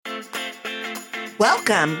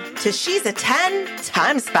Welcome to She's a 10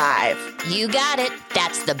 times 5. You got it.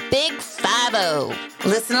 That's the big 5-0.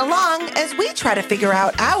 Listen along as we try to figure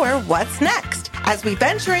out our what's next as we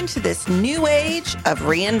venture into this new age of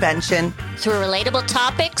reinvention. Through relatable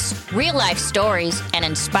topics, real-life stories, and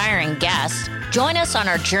inspiring guests, join us on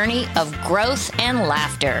our journey of growth and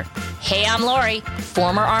laughter. Hey, I'm Lori,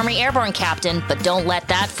 former Army Airborne captain, but don't let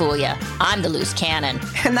that fool you. I'm the loose cannon.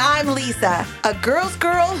 And I'm Lisa, a girl's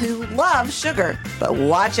girl who loves sugar, but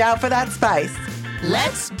watch out for that spice.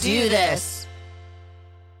 Let's do this.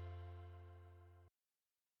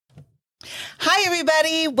 Hi,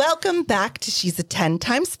 everybody. Welcome back to She's a 10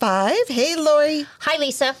 times 5. Hey, Lori. Hi,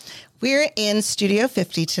 Lisa. We're in Studio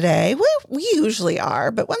 50 today. We usually are,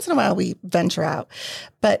 but once in a while we venture out.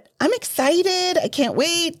 But I'm excited. I can't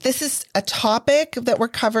wait. This is a topic that we're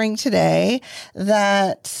covering today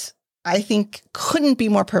that I think couldn't be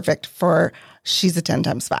more perfect for She's a 10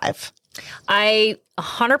 times 5. I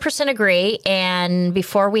 100% agree. And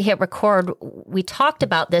before we hit record, we talked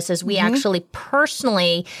about this as we actually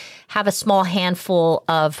personally have a small handful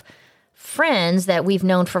of friends that we've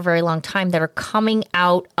known for a very long time that are coming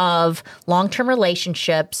out of long-term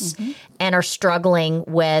relationships and are struggling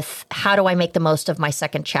with how do I make the most of my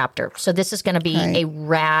second chapter. So this is going to be a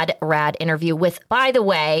rad interview with, by the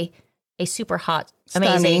way, a super hot,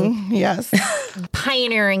 amazing,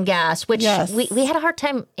 pioneering guest, which we had a hard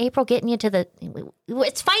time, April, getting you to the,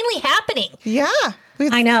 it's finally happening. Yeah.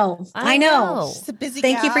 I know. She's a busy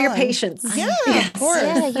Thank gal you for your patience. Of course.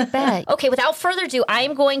 Yeah, you bet. Okay, without further ado, I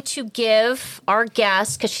am going to give our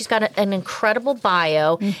guest, because she's got an incredible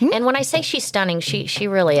bio. And when I say she's stunning, she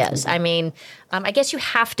really is. I mean, I guess you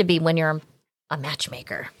have to be when you're a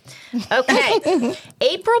matchmaker. Okay.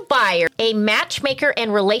 April Beyer, a matchmaker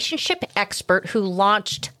and relationship expert who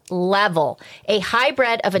launched Level, a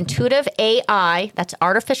hybrid of intuitive AI, that's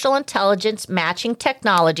artificial intelligence matching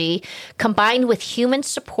technology, combined with human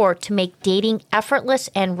support to make dating effortless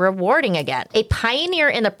and rewarding again. A pioneer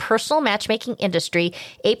in the personal matchmaking industry,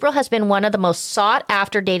 April has been one of the most sought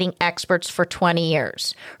after dating experts for 20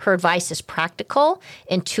 years. Her advice is practical,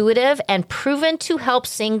 intuitive, and proven to help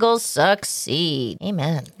singles succeed.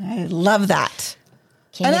 Amen. I love that.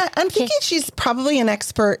 I'm thinking she's probably an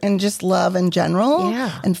expert in just love in general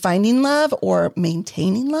and finding love or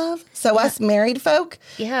maintaining love. So us married folk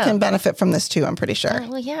can benefit from this too, I'm pretty sure.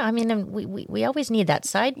 Well, yeah. I mean, we always need that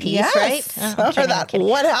side piece, right? Oh, I'm kidding.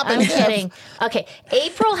 What happened? I'm kidding. Okay.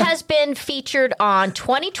 April has been featured on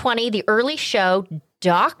 2020, The Early Show,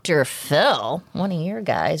 Dr. Phil, one of your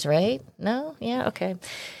guys, right? No? Yeah. Okay.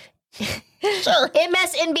 Sure.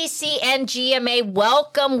 MSNBC and GMA.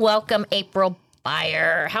 Welcome, April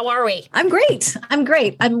Beyer. How are we? I'm great.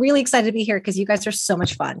 I'm really excited to be here because you guys are so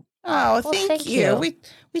much fun. Oh, well, thank you.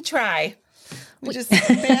 We try. We just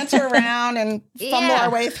banter around and fumble our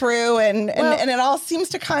way through, and it all seems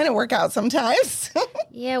to kind of work out sometimes.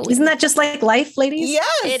 Isn't that just like life, ladies?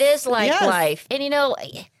 Yes. It is like life. And,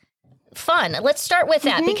 fun. Let's start with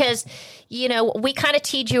that because, we kind of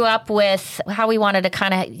teed you up with how we wanted to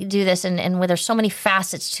kind of do this and where there's so many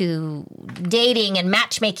facets to dating and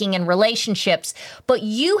matchmaking and relationships. But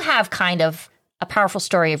you have kind of a powerful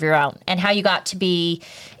story of your own and how you got to be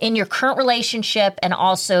in your current relationship and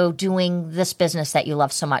also doing this business that you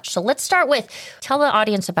love so much. So let's start with, tell the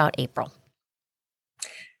audience about April.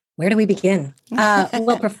 Where do we begin?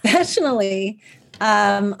 Well, professionally,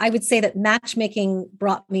 I would say that matchmaking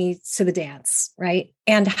brought me to the dance, right?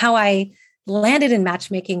 And how I landed in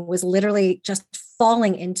matchmaking was literally just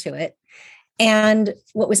falling into it. And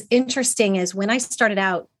what was interesting is when I started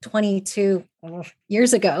out 22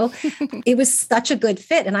 years ago, it was such a good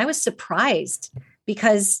fit. And I was surprised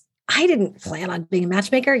because I didn't plan on being a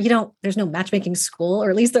matchmaker. There's no matchmaking school, or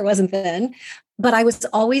at least there wasn't then. But I was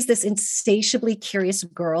always this insatiably curious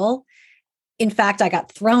girl. In fact, I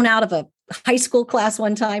got thrown out of a high school class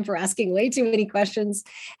one time for asking way too many questions.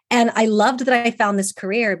 And I loved that I found this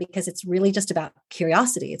career because it's really just about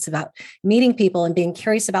curiosity. It's about meeting people and being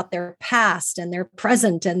curious about their past and their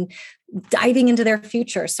present and diving into their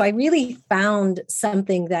future. So I really found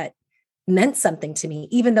something that meant something to me,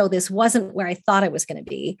 even though this wasn't where I thought I was going to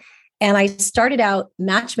be. And I started out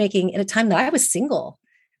matchmaking at a time that I was single.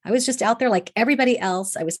 I was just out there like everybody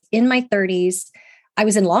else. I was in my 30s. I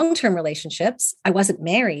was in long-term relationships. I wasn't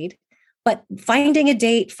married. But finding a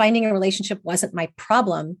date, finding a relationship wasn't my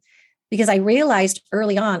problem because I realized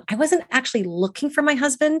early on, I wasn't actually looking for my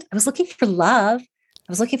husband. I was looking for love. I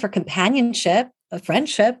was looking for companionship, a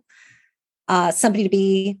friendship, somebody to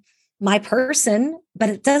be my person, but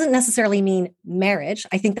it doesn't necessarily mean marriage.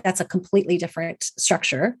 I think that's a completely different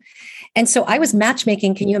structure. And so I was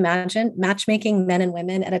matchmaking. Can you imagine matchmaking men and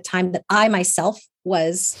women at a time that I myself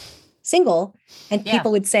was single? And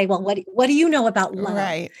people would say, well, what do you know about love?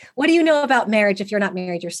 Right. What do you know about marriage if you're not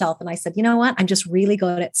married yourself? And I said, you know what? I'm just really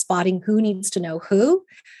good at spotting who needs to know who.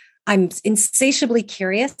 I'm insatiably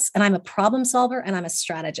curious, and I'm a problem solver, and I'm a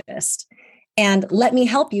strategist. And let me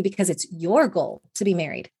help you, because it's your goal to be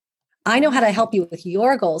married. I know how to help you with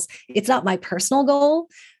your goals. It's not my personal goal,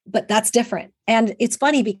 but that's different. And it's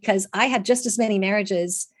funny because I had just as many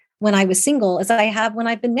marriages when I was single as I have when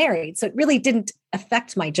I've been married. So it really didn't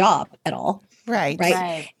affect my job at all. Right.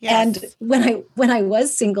 Right. Yes. And when I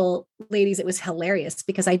was single, ladies, it was hilarious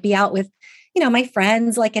because I'd be out with, my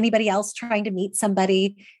friends, like anybody else, trying to meet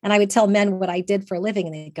somebody. And I would tell men what I did for a living,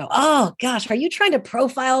 and they'd go, oh gosh, are you trying to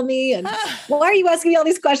profile me? And why are you asking me all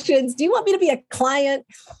these questions? Do you want me to be a client?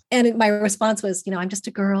 And my response was, I'm just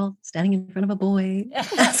a girl standing in front of a boy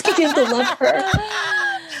asking him to love her.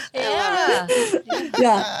 Yeah.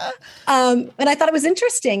 And I thought it was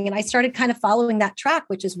interesting. And I started kind of following that track,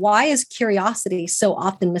 which is, why is curiosity so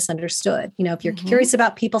often misunderstood? If you're curious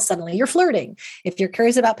about people, suddenly you're flirting. If you're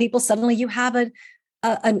curious about people, suddenly you have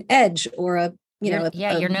an edge or a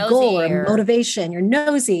goal or a motivation. You're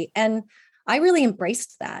nosy. And I really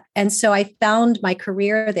embraced that. And so I found my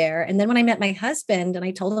career there. And then when I met my husband and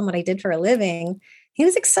I told him what I did for a living, he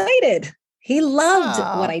was excited. He loved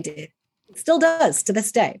what I did. Still does to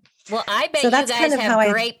this day. Well, I bet you guys kind of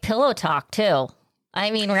have great pillow talk too. I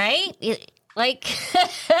mean, right?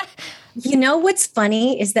 What's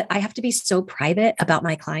funny is that I have to be so private about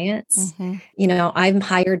my clients. I'm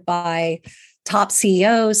hired by top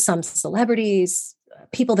CEOs, some celebrities,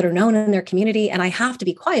 people that are known in their community, and I have to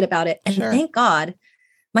be quiet about it. And thank God,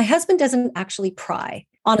 my husband doesn't actually pry.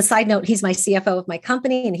 On a side note, he's my CFO of my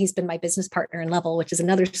company, and he's been my business partner in Level, which is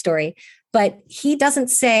another story. But he doesn't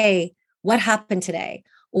say, what happened today?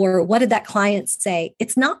 Or what did that client say?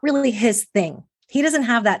 It's not really his thing. He doesn't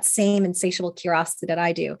have that same insatiable curiosity that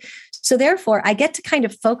I do. So therefore, I get to kind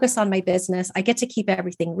of focus on my business. I get to keep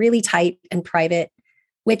everything really tight and private,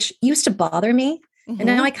 which used to bother me. And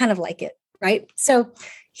now I kind of like it, right? So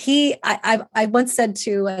I once said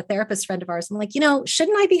to a therapist friend of ours, I'm like,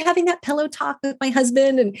 shouldn't I be having that pillow talk with my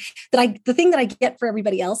husband? And the thing that I get for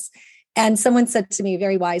everybody else. And someone said to me, a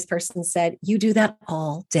very wise person said, you do that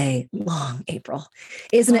all day long, April.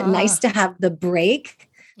 Isn't it nice to have the break?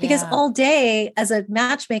 Because all day as a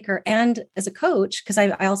matchmaker and as a coach, because I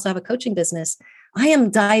also have a coaching business, I am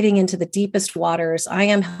diving into the deepest waters. I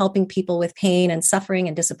am helping people with pain and suffering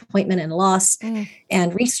and disappointment and loss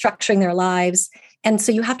and restructuring their lives. And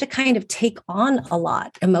so you have to kind of take on a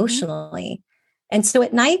lot emotionally. And so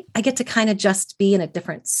at night, I get to kind of just be in a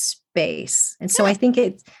different space. And so I think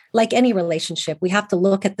it's like any relationship, we have to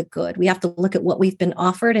look at the good. We have to look at what we've been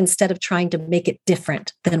offered instead of trying to make it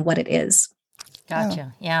different than what it is.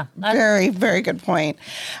 Gotcha. Yeah. Very, very good point.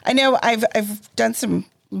 I know I've done some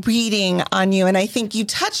reading on you, and I think you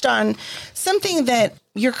touched on something that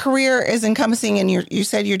your career is encompassing, and you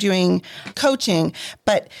said you're doing coaching,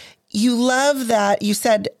 but you love that you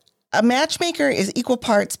said a matchmaker is equal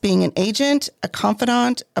parts being an agent, a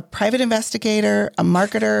confidant, a private investigator, a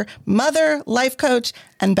marketer, mother, life coach,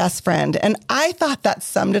 and best friend. And I thought that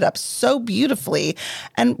summed it up so beautifully.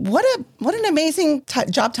 And what an amazing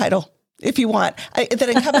job title, if you want, that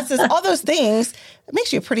encompasses all those things. It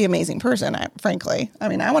makes you a pretty amazing person, frankly. I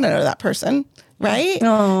mean, I want to know that person, right?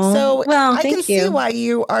 Oh, so well, I can see why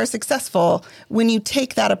you are successful when you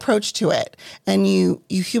take that approach to it and you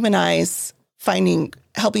humanize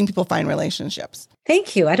helping people find relationships.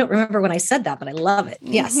 Thank you. I don't remember when I said that, but I love it.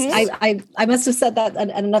 Yes, I must have said that at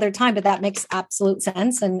another time, but that makes absolute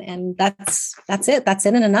sense. And that's it. That's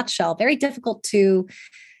it in a nutshell. Very difficult to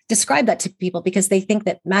describe that to people because they think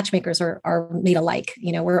that matchmakers are made alike.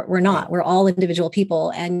 We're not. We're all individual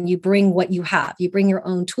people, and you bring what you have. You bring your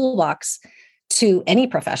own toolbox to any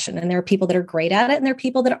profession. And there are people that are great at it, and there are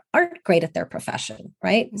people that aren't great at their profession,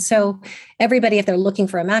 right? Mm-hmm. So everybody, if they're looking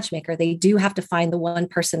for a matchmaker, they do have to find the one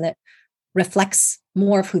person that reflects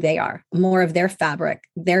more of who they are, more of their fabric,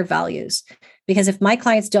 their values. Because if my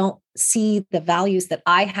clients don't see the values that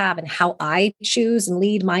I have and how I choose and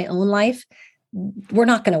lead my own life, we're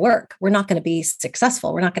not going to work. We're not going to be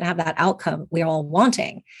successful. We're not going to have that outcome we're all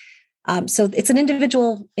wanting. So it's an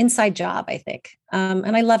individual inside job, I think.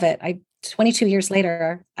 And I love it. 22 years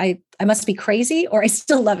later, I must be crazy, or I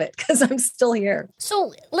still love it because I'm still here.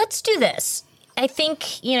 So let's do this. I think,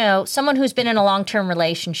 someone who's been in a long-term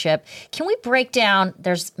relationship, can we break down,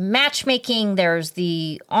 there's matchmaking, there's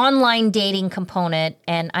the online dating component,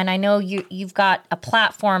 and I know you've got a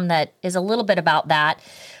platform that is a little bit about that,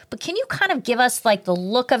 but can you kind of give us like the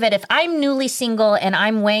look of it? If I'm newly single and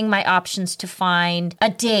I'm weighing my options to find a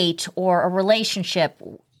date or a relationship,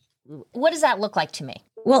 what does that look like to me?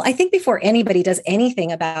 Well, I think before anybody does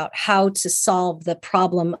anything about how to solve the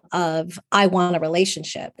problem of I want a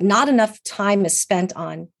relationship, not enough time is spent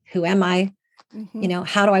on who am I?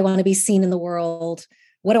 How do I want to be seen in the world?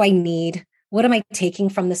 What do I need? What am I taking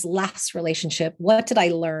from this last relationship? What did I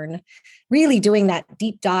learn? Really doing that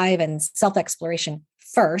deep dive and self-exploration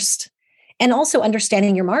first, and also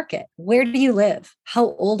understanding your market. Where do you live?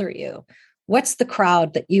 How old are you? What's the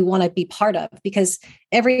crowd that you want to be part of? Because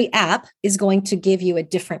every app is going to give you a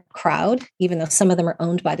different crowd, even though some of them are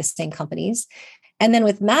owned by the same companies. And then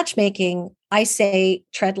with matchmaking, I say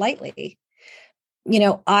tread lightly.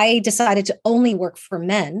 I decided to only work for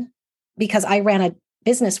men because I ran a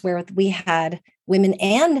business where we had women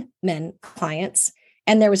and men clients.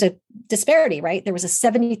 And there was a disparity, right? There was a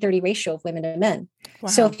 70-30 ratio of women to men. Wow.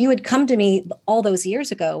 So if you had come to me all those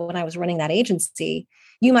years ago when I was running that agency,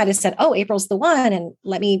 you might have said, oh, April's the one, and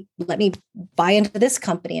let me buy into this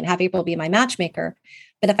company and have April be my matchmaker.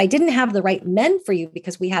 But if I didn't have the right men for you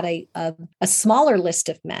because we had a smaller list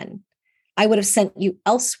of men, I would have sent you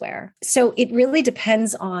elsewhere. So it really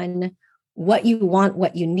depends on what you want,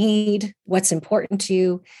 what you need, what's important to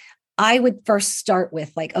you. I would first start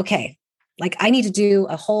with okay, I need to do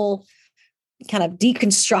a whole kind of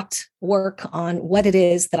deconstruct work on what it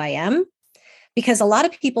is that I am. Because a lot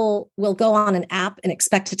of people will go on an app and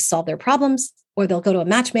expect it to solve their problems, or they'll go to a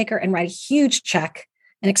matchmaker and write a huge check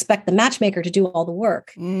and expect the matchmaker to do all the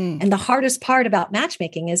work. And the hardest part about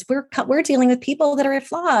matchmaking is we're dealing with people that are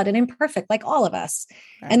flawed and imperfect, like all of us.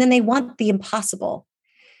 Right. And then they want the impossible.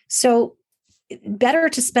 So better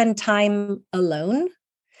to spend time alone.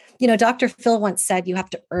 Dr. Phil once said, you have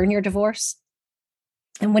to earn your divorce.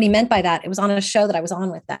 And what he meant by that, it was on a show that I was on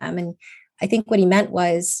with them. And I think what he meant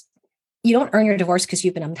was, you don't earn your divorce because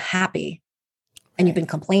you've been unhappy and you've been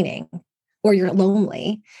complaining or you're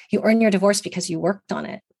lonely. You earn your divorce because you worked on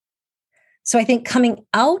it. So I think coming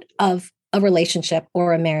out of a relationship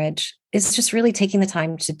or a marriage is just really taking the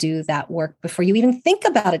time to do that work before you even think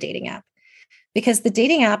about a dating app, because the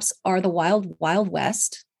dating apps are the wild, wild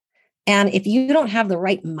west. And if you don't have the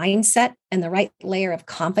right mindset and the right layer of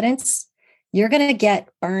confidence, you're going to get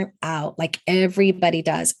burnt out like everybody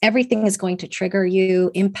does. Everything is going to trigger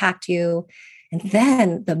you, impact you. And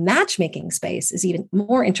then the matchmaking space is even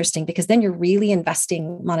more interesting because then you're really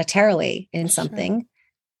investing monetarily in something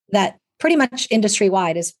that pretty much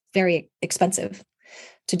industry-wide is very expensive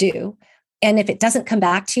to do. And if it doesn't come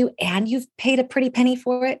back to you and you've paid a pretty penny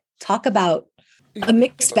for it, talk about a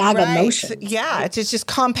mixed bag of emotions. Yeah, it just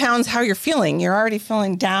compounds how you're feeling. You're already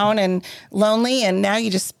feeling down and lonely, and now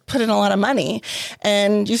you just put in a lot of money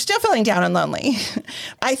and you're still feeling down and lonely.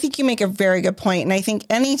 I think you make a very good point. And I think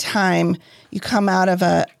anytime you come out of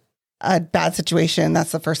a bad situation,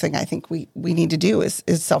 that's the first thing I think we need to do is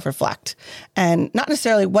self-reflect. And not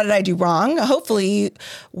necessarily what did I do wrong? Hopefully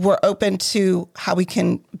we're open to how we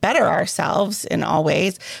can better ourselves in all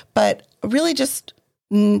ways, but really just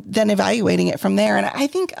then evaluating it from there. And I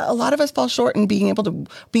think a lot of us fall short in being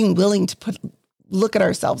willing to look at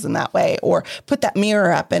ourselves in that way, or put that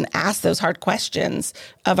mirror up and ask those hard questions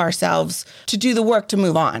of ourselves to do the work to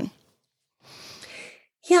move on.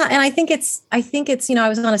 Yeah. And I think it's, I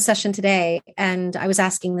was on a session today and I was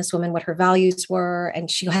asking this woman what her values were.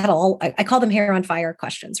 And she had I call them hair on fire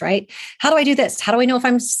questions, right? How do I do this? How do I know if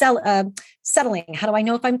I'm settling? How do I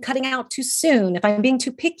know if I'm cutting out too soon? If I'm being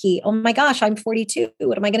too picky? Oh my gosh, I'm 42.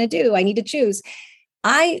 What am I going to do? I need to choose.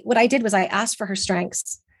 What I did was I asked for her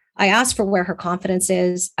strengths. I asked for where her confidence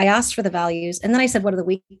is. I asked for the values. And then I said, what are the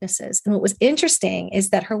weaknesses? And what was interesting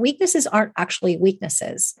is that her weaknesses aren't actually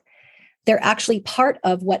weaknesses. They're actually part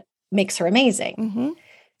of what makes her amazing. Mm-hmm.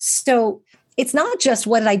 So it's not just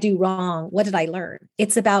what did I do wrong? What did I learn?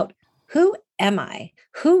 It's about who am I?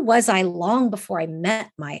 Who was I long before I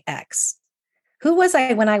met my ex? Who was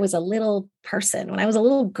I when I was a little person, when I was a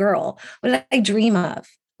little girl? What did I dream of?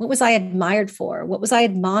 What was I admired for? What was I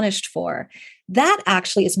admonished for? That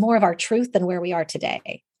actually is more of our truth than where we are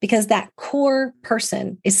today, because that core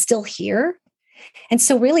person is still here. And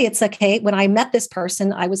so really it's okay. When I met this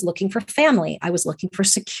person, I was looking for family. I was looking for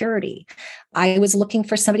security. I was looking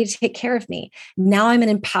for somebody to take care of me. Now I'm an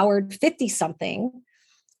empowered 50 something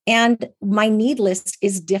and my need list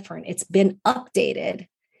is different. It's been updated.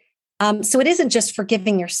 So it isn't just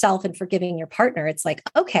forgiving yourself and forgiving your partner. It's like,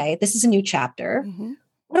 okay, this is a new chapter. Mm-hmm.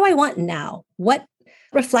 what do I want now? What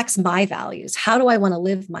reflects my values? How do I want to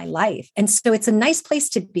live my life? And so it's a nice place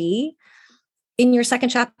to be in your second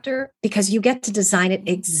chapter because you get to design it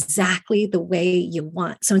exactly the way you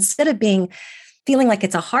want. So instead of feeling like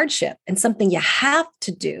it's a hardship and something you have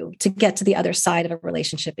to do to get to the other side of a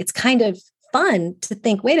relationship, it's kind of fun to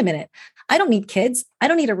think, wait a minute, I don't need kids. I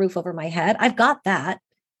don't need a roof over my head. I've got that.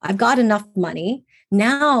 I've got enough money.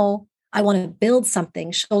 Now I want to build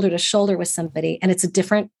something shoulder to shoulder with somebody. And it's a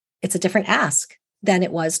different ask than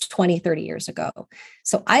it was 20, 30 years ago.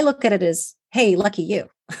 So I look at it as, hey, lucky you.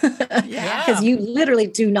 Because you literally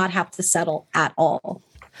do not have to settle at all.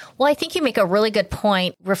 Well, I think you make a really good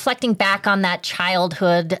point, reflecting back on that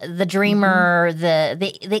childhood, the dreamer,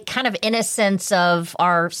 the kind of innocence of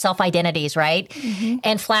our self-identities, right?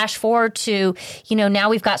 And flash forward to, now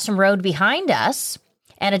we've got some road behind us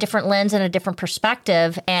and a different lens and a different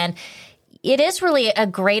perspective. And it is really a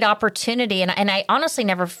great opportunity. And I honestly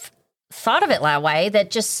never thought of it that way,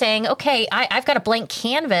 that just saying, okay, I've got a blank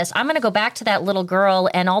canvas. I'm going to go back to that little girl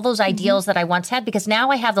and all those ideals that I once had, because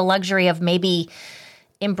now I have the luxury of maybe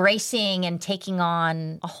embracing and taking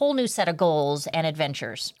on a whole new set of goals and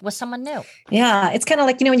adventures with someone new. Yeah. It's kind of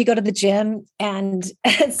like, when you go to the gym and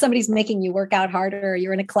somebody's making you work out harder, or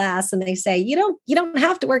you're in a class and they say, you don't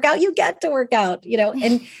have to work out, you get to work out,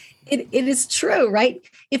 and it is true, right?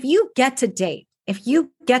 If you get to date, if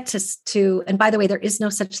you get to, and by the way, there is no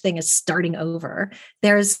such thing as starting over.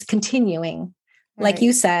 There's continuing, like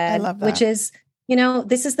you said, which is,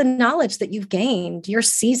 this is the knowledge that you've gained. You're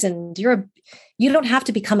seasoned. You don't have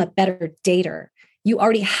to become a better dater. You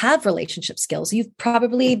already have relationship skills. You've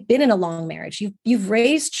probably been in a long marriage. You've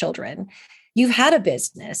raised children. You've had a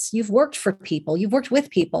business. You've worked for people. You've worked with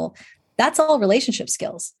people. That's all relationship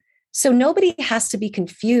skills. So nobody has to be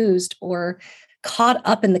confused or caught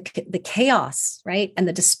up in the chaos, right? And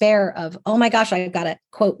the despair of, oh my gosh, I've got to,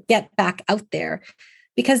 quote, get back out there,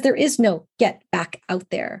 because there is no get back out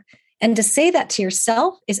there. And to say that to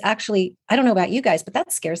yourself is actually, I don't know about you guys, but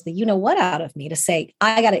that scares the you-know-what out of me, to say,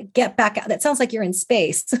 I got to get back out. That sounds like you're in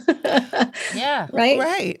space. Yeah. Right?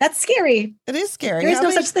 Right. That's scary. It is scary. There is no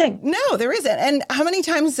such thing. No, there isn't. And how many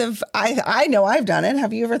times I know I've done it.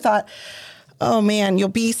 Have you ever thought, oh man, you'll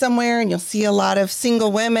be somewhere and you'll see a lot of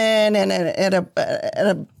single women and at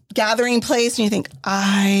a gathering place, and you think,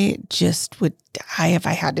 I just would die if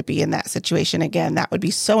I had to be in that situation again. That would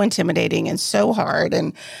be so intimidating and so hard.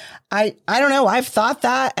 And I don't know. I've thought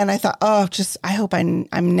that, and I thought, I hope I'm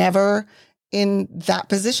never in that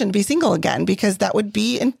position to be single again, because that would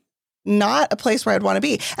be not a place where I'd want to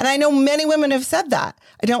be. And I know many women have said that.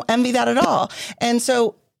 I don't envy that at all. And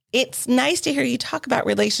so it's nice to hear you talk about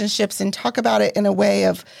relationships and talk about it in a way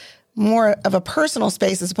of more of a personal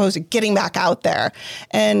space as opposed to getting back out there.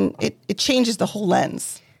 And it changes the whole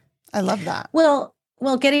lens. I love that. Well,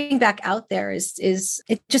 getting back out there is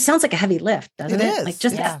it just sounds like a heavy lift, doesn't it? Like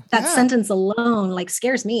just that sentence alone,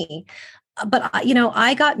 scares me. But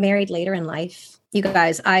I got married later in life. You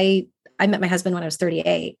guys, I met my husband when I was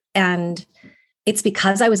 38, and it's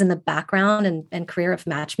because I was in the background and career of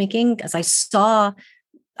matchmaking, as I saw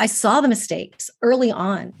the mistakes early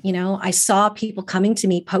on. I saw people coming to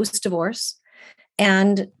me post-divorce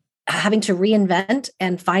and having to reinvent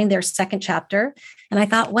and find their second chapter. And I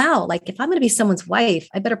thought, wow, if I'm going to be someone's wife,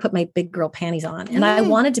 I better put my big girl panties on. And I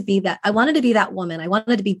wanted to be that. I wanted to be that woman. I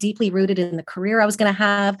wanted to be deeply rooted in the career I was going to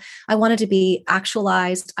have. I wanted to be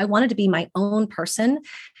actualized. I wanted to be my own person.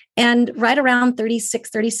 And right around 36,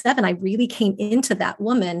 37, I really came into that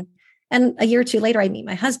woman. And a year or two later, I meet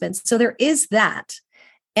my husband. So there is that.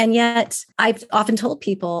 And yet I've often told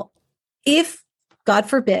people, if God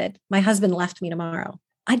forbid my husband left me tomorrow,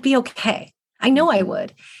 I'd be okay. I know I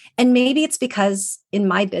would. And maybe it's because in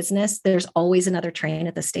my business, there's always another train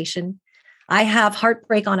at the station. I have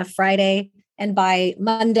heartbreak on a Friday, and by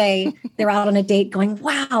Monday, they're out on a date going,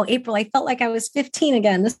 wow, April, I felt like I was 15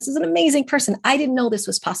 again. This is an amazing person. I didn't know this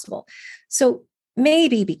was possible. So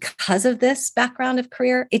maybe because of this background of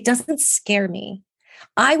career, it doesn't scare me.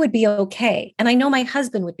 I would be okay. And I know my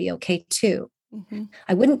husband would be okay too. Mm-hmm.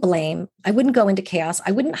 I wouldn't blame. I wouldn't go into chaos.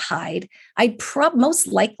 I wouldn't hide. Most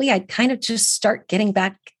likely I'd kind of just start getting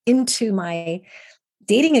back into my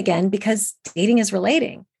dating again, because dating is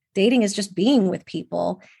relating. Dating is just being with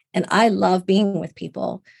people. And I love being with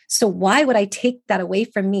people. So why would I take that away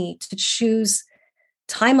from me to choose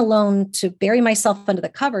time alone to bury myself under the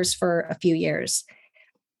covers for a few years?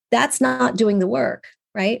 That's not doing the work,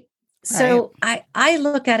 right? So I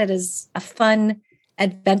look at it as a fun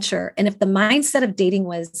adventure. And if the mindset of dating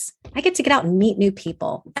was, I get to get out and meet new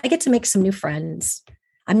people, I get to make some new friends.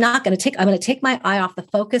 I'm going to take my eye off the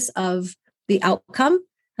focus of the outcome.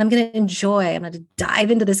 I'm going to enjoy, I'm going to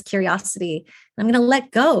dive into this curiosity. I'm going to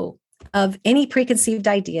let go of any preconceived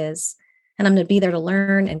ideas. And I'm going to be there to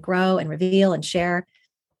learn and grow and reveal and share.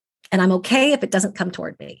 And I'm okay if it doesn't come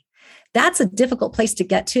toward me. That's a difficult place to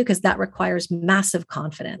get to because that requires massive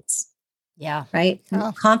confidence. Yeah. Right.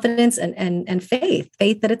 Oh. Confidence and faith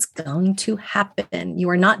that it's going to happen. You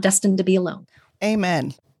are not destined to be alone.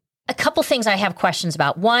 Amen. A couple things I have questions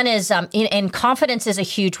about. One is, and confidence is a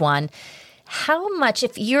huge one. How much,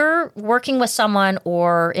 if you're working with someone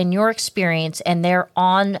or in your experience and they're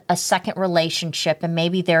on a second relationship and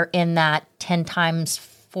maybe they're in that 10 times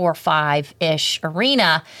 4, 5-ish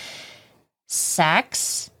arena,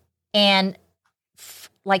 sex and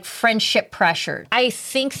like friendship pressure. I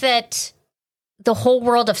think that the whole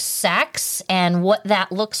world of sex and what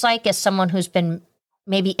that looks like as someone who's been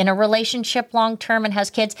maybe in a relationship long-term and has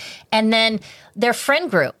kids, and then their friend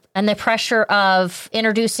group and the pressure of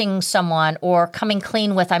introducing someone or coming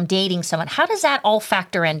clean with I'm dating someone. How does that all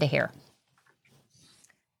factor into here?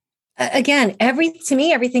 Again, to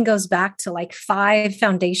me, everything goes back to like 5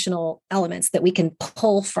 foundational elements that we can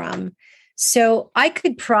pull from. So I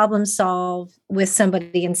could problem solve with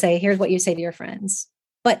somebody and say, here's what you say to your friends.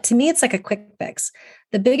 But to me, it's like a quick fix.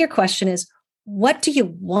 The bigger question is, what do you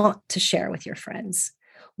want to share with your friends?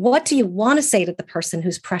 What do you want to say to the person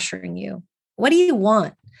who's pressuring you? What do you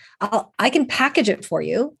want? I can package it for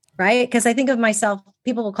you, right? Because I think of myself,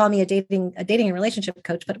 people will call me a dating and relationship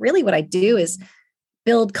coach, but really what I do is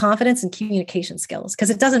build confidence and communication skills,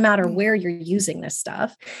 because it doesn't matter where you're using this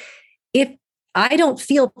stuff. If I don't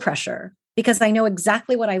feel pressure because I know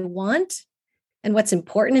exactly what I want and what's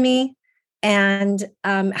important to me and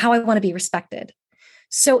how I want to be respected.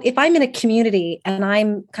 So if I'm in a community and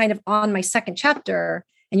I'm kind of on my second chapter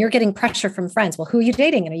and you're getting pressure from friends, well, who are you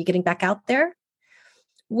dating? And are you getting back out there?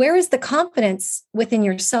 Where is the confidence within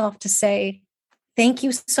yourself to say, thank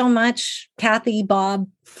you so much, Kathy, Bob,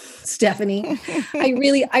 Stephanie. I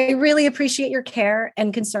really appreciate your care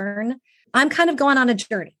and concern. I'm kind of going on a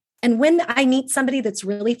journey. And when I meet somebody that's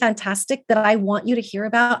really fantastic that I want you to hear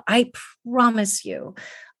about, I promise you,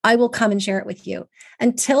 I will come and share it with you.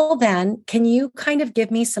 Until then, can you kind of give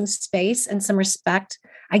me some space and some respect?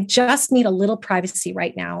 I just need a little privacy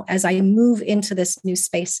right now as I move into this new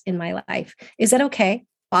space in my life. Is that okay?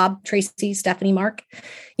 Bob, Tracy, Stephanie, Mark,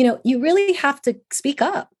 you really have to speak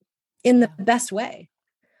up in the best way.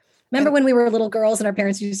 Remember when we were little girls and our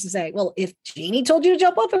parents used to say, well, if Jeannie told you to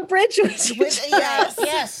jump off a bridge, yes.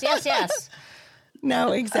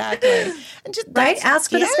 No, exactly. Right?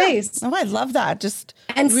 Ask for the space. Oh, I love that. Just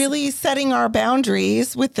really setting our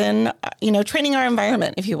boundaries within, training our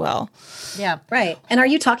environment, if you will. Yeah. Right. And are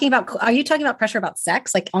you talking about pressure about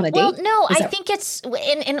sex, like on a date? Well, no, I think it's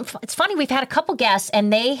funny. We've had a couple guests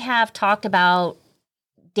and they have talked about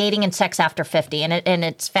dating and sex after 50 and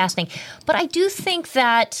it's fascinating. But I do think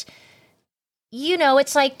that,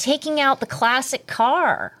 it's like taking out the classic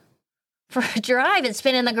car for a drive. It's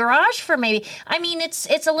been in the garage for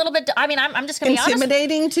it's a little bit, I'm just going to be honest.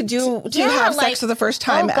 Intimidating to have sex for the first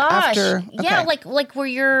time after. Okay. Yeah. Like where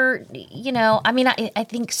you're, I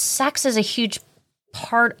think sex is a huge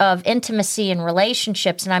part of intimacy and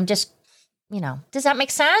relationships. And I'm just, does that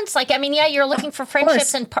make sense? You're looking for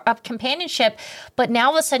friendships and companionship, but now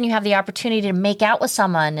all of a sudden you have the opportunity to make out with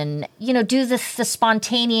someone and, do the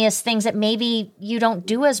spontaneous things that maybe you don't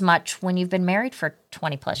do as much when you've been married for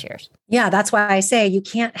 20 plus years. Yeah, that's why I say you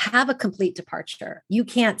can't have a complete departure. You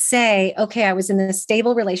can't say, okay, I was in a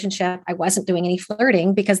stable relationship. I wasn't doing any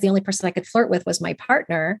flirting because the only person I could flirt with was my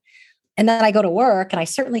partner. And then I go to work and I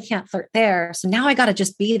certainly can't flirt there. So now I got to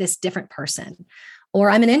just be this different person. Or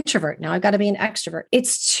I'm an introvert. Now I've got to be an extrovert.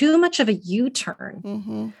 It's too much of a U-turn.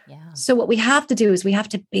 Mm-hmm. Yeah. So what we have to do is we have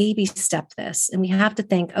to baby step this and we have to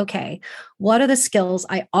think, okay, what are the skills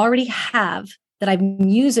I already have that I'm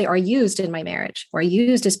using or used in my marriage or I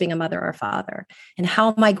used as being a mother or father? And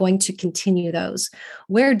how am I going to continue those?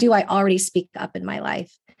 Where do I already speak up in my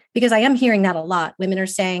life? Because I am hearing that a lot. Women are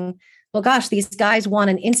saying, well, gosh, these guys want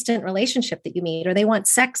an instant relationship that you meet, or they want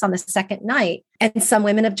sex on the second night. And some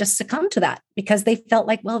women have just succumbed to that because they felt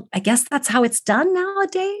like, well, I guess that's how it's done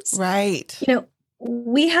nowadays. Right.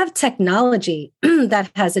 We have technology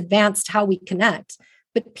that has advanced how we connect,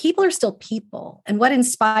 but people are still people. And what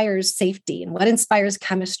inspires safety and what inspires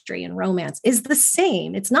chemistry and romance is the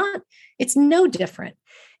same. It's no different.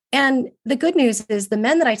 And the good news is the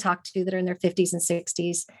men that I talk to that are in their 50s and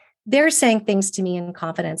 60s, they're saying things to me in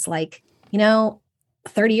confidence like,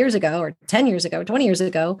 30 years ago or 10 years ago, 20 years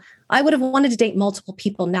ago, I would have wanted to date multiple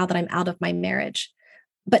people now that I'm out of my marriage.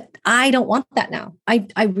 But I don't want that now.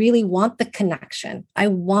 I really want the connection. I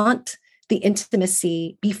want the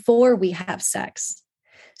intimacy before we have sex.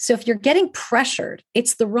 So if you're getting pressured,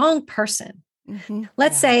 it's the wrong person. Mm-hmm.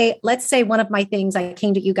 Let's say one of my things, I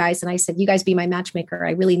came to you guys and I said, you guys be my matchmaker.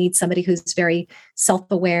 I really need somebody who's very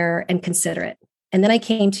self-aware and considerate. And then I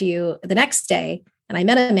came to you the next day and I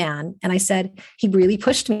met a man and I said, he really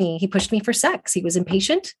pushed me. He pushed me for sex. He was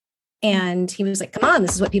impatient and he was like, come on,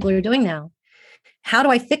 this is what people are doing now. How do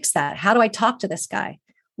I fix that? How do I talk to this guy?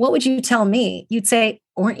 What would you tell me? You'd say,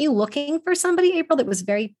 aren't you looking for somebody, April, that was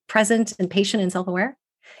very present and patient and self-aware?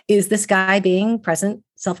 Is this guy being present,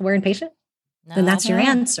 self-aware and patient? No. Then that's your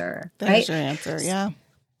answer, right? That's your answer, yeah.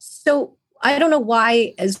 So I don't know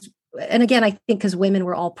why, and again, I think because women,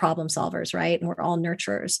 we're all problem solvers, right? And we're all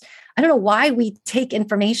nurturers. I don't know why we take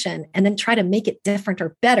information and then try to make it different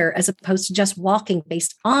or better, as opposed to just walking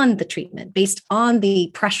based on the treatment, based on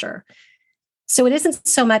the pressure. So it isn't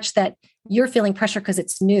so much that you're feeling pressure because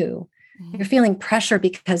it's new. Mm-hmm. You're feeling pressure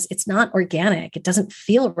because it's not organic. It doesn't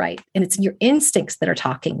feel right. And it's your instincts that are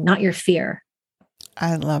talking, not your fear.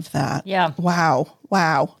 I love that. Yeah. Wow.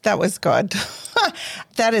 That was good.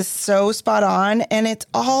 That is so spot on. And it's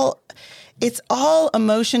all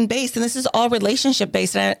emotion based. And this is all relationship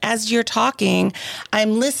based. And as you're talking,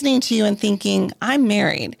 I'm listening to you and thinking, I'm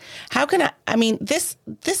married. How can this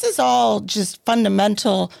is all just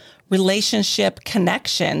fundamental relationship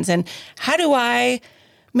connections. And how do I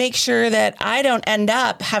make sure that I don't end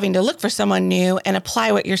up having to look for someone new and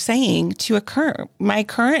apply what you're saying to my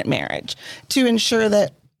current marriage to ensure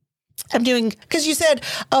that I'm doing, because you said,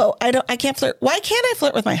 I can't flirt. Why can't I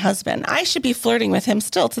flirt with my husband? I should be flirting with him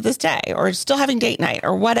still to this day, or still having date night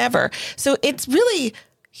or whatever. So it's really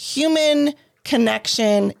human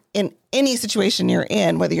connection in any situation you're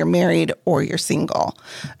in, whether you're married or you're single,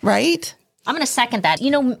 right? I'm going to second that.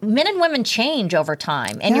 Men and women change over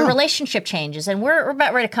time, and your relationship changes. And we're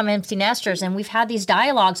about ready to come empty nesters, and we've had these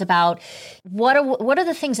dialogues about what are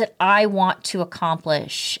the things that I want to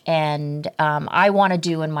accomplish and I want to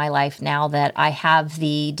do in my life now that I have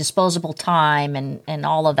the disposable time and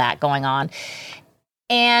all of that going on.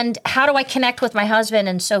 And how do I connect with my husband?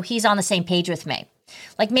 And so he's on the same page with me.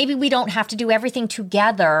 Like, maybe we don't have to do everything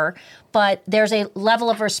together, but there's a level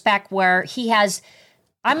of respect where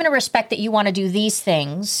I'm going to respect that you want to do these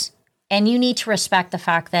things, and you need to respect the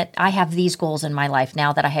fact that I have these goals in my life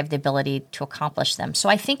now that I have the ability to accomplish them. So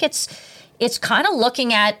I think it's kind of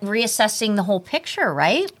looking at reassessing the whole picture,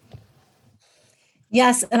 right?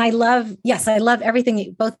 Yes. And I love everything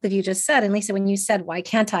that both of you just said. And Lisa, when you said, why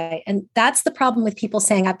can't I? And that's the problem with people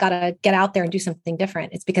saying, I've got to get out there and do something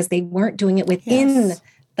different. It's because they weren't doing it within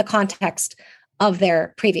the context of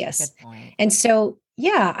their previous. Good point. And so,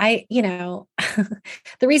 the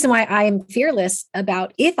reason why I'm fearless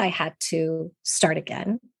about if I had to start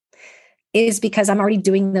again is because I'm already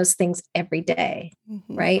doing those things every day,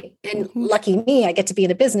 right? And lucky me, I get to be in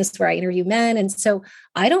a business where I interview men. And so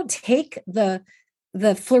I don't take the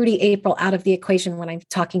flirty April out of the equation when I'm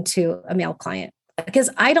talking to a male client, because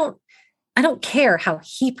I don't care how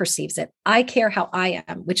he perceives it. I care how I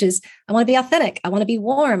am, which is I want to be authentic. I want to be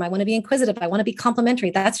warm. I want to be inquisitive. I want to be complimentary.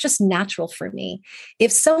 That's just natural for me.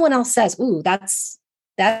 If someone else says, ooh, that's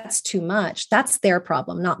too much, that's their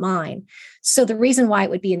problem, not mine. So the reason why it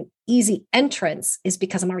would be an easy entrance is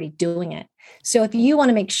because I'm already doing it. So if you want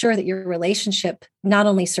to make sure that your relationship not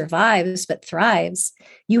only survives, but thrives,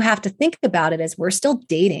 you have to think about it as we're still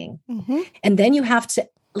dating. Mm-hmm. And then you have to,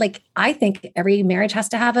 I think every marriage has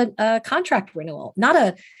to have a contract renewal, not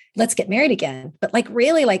a let's get married again, but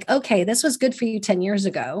really okay, this was good for you 10 years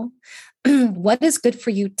ago. What is good for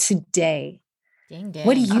you today? Ding, ding.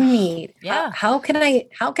 What do you need? Yeah. How can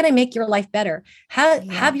I make your life better?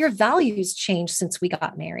 Have your values changed since we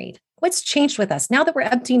got married? What's changed with us now that we're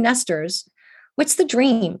empty nesters? What's the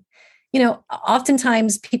dream?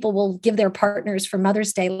 Oftentimes people will give their partners for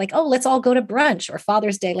Mother's Day, let's all go to brunch, or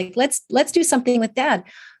Father's Day, let's do something with Dad.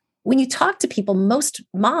 When you talk to people, most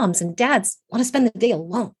moms and dads want to spend the day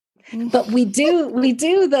alone. But we do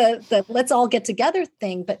the let's all get together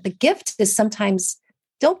thing. But the gift is sometimes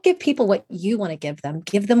don't give people what you want to give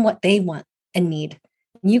them what they want and need.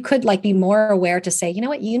 You could be more aware to say, you know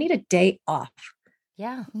what, you need a day off.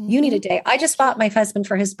 Yeah. You need a day. I just bought my husband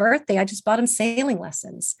for his birthday. I just bought him sailing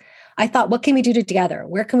lessons. I thought, what can we do together?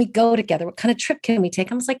 Where can we go together? What kind of trip can we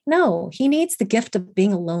take? I was like, no, he needs the gift of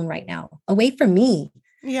being alone right now, away from me.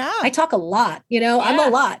 Yeah. I talk a lot, I'm a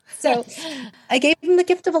lot. So I gave him the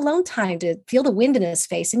gift of alone time to feel the wind in his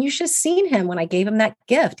face. And you should have seen him when I gave him that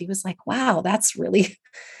gift. He was like, wow, that's really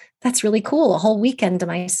cool. A whole weekend to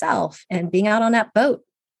myself and being out on that boat.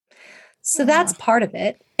 So that's part of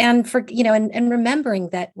it. And and remembering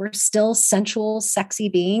that we're still sensual, sexy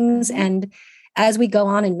beings. And as we go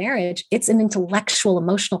on in marriage, it's an intellectual,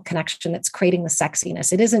 emotional connection that's creating the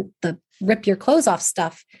sexiness. It isn't the rip your clothes off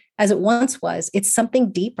stuff as it once was. It's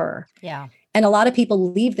something deeper. Yeah. And a lot of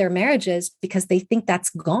people leave their marriages because they think that's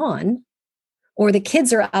gone, or the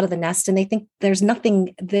kids are out of the nest and they think there's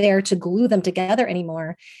nothing there to glue them together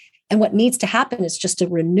anymore. And what needs to happen is just a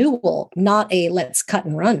renewal, not a let's cut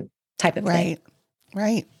and run type of thing.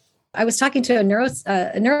 Right. I was talking to a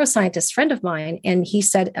neuroscientist friend of mine, and he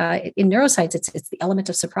said in neuroscience, it's the element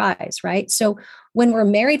of surprise, right? So when we're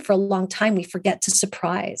married for a long time, we forget to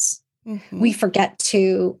surprise. Mm-hmm. We forget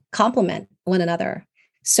to compliment one another.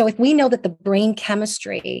 So if we know that the brain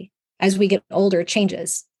chemistry as we get older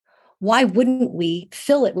changes, why wouldn't we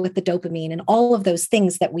fill it with the dopamine and all of those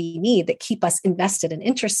things that we need that keep us invested and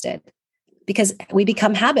interested? Because we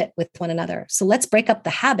become habit with one another. So let's break up the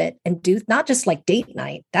habit and do not just like date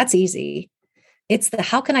night. That's easy. It's the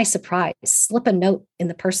how can I surprise? Slip a note in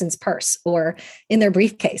the person's purse or in their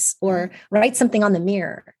briefcase, or write something on the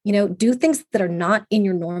mirror. Do things that are not in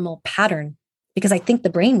your normal pattern, because I think the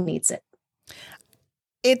brain needs it.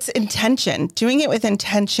 It's intention, doing it with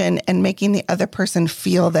intention and making the other person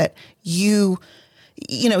feel that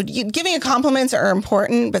giving a compliments are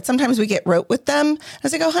important, but sometimes we get rote with them. I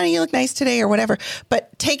was like, oh, honey, you look nice today or whatever.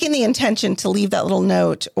 But taking the intention to leave that little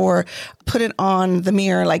note or put it on the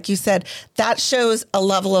mirror, like you said, that shows a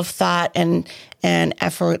level of thought and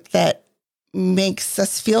effort that makes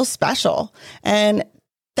us feel special. And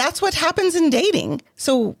that's what happens in dating.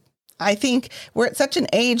 So I think we're at such an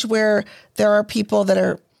age where there are people that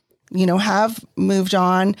are, have moved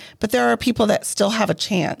on, but there are people that still have a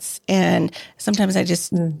chance. And sometimes I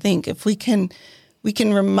just think if we can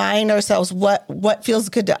remind ourselves what feels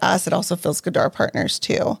good to us, it also feels good to our partners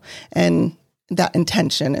too. And that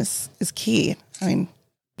intention is key. I mean,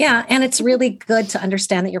 yeah. And it's really good to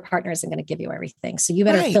understand that your partner isn't going to give you everything. So you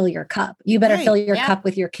better fill your cup. You better fill your cup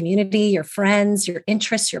with your community, your friends, your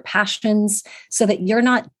interests, your passions, so that you're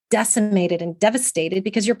not decimated and devastated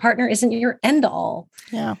because your partner isn't your end all.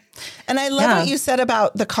 Yeah. And I love what you said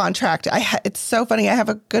about the contract. It's so funny. I have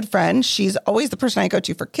a good friend. She's always the person I go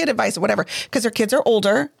to for kid advice or whatever, because her kids are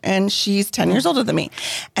older and she's 10 years older than me.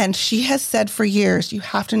 And she has said for years, you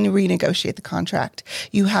have to renegotiate the contract.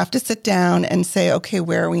 You have to sit down and say, okay,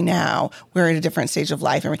 where are we now? We're at a different stage of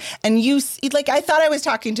life. And I thought I was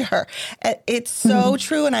talking to her. It's so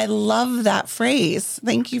true. And I love that phrase.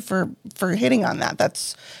 Thank you for hitting on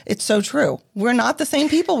that. It's so true. We're not the same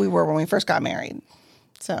people we were when we first got married.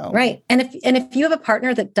 So right. And if you have a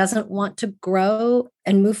partner that doesn't want to grow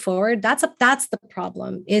and move forward, that's the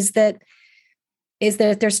problem, is that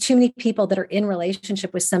there's too many people that are in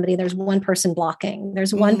relationship with somebody. There's one person blocking.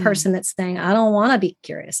 There's one person that's saying, I don't want to be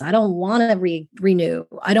curious. I don't want to renew.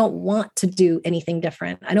 I don't want to do anything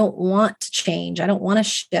different. I don't want to change. I don't want to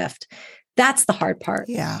shift. That's the hard part.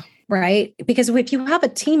 Yeah. Right. Because if you have a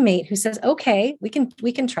teammate who says, okay, we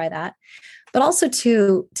can try that. But also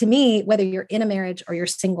to me, whether you're in a marriage or you're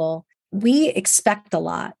single, we expect a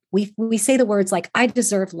lot. We say the words like, I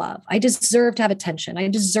deserve love. I deserve to have attention. I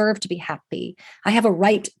deserve to be happy. I have a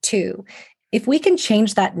right to. If we can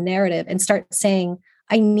change that narrative and start saying,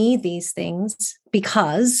 I need these things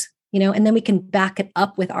because, and then we can back it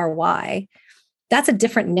up with our why, that's a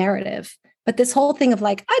different narrative. But this whole thing of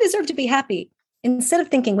like, I deserve to be happy, instead of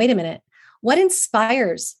thinking, wait a minute, what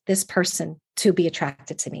inspires this person to be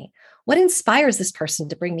attracted to me? What inspires this person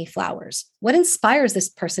to bring me flowers? What inspires this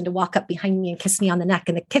person to walk up behind me and kiss me on the neck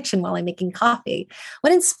in the kitchen while I'm making coffee?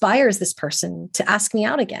 What inspires this person to ask me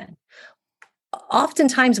out again?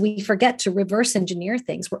 Oftentimes we forget to reverse engineer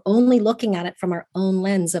things. We're only looking at it from our own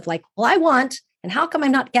lens of like, well, I want, and how come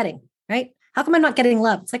I'm not getting, right? How come I'm not getting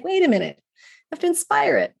love? It's like, wait a minute, I have to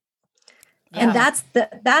inspire it. Yeah. And that's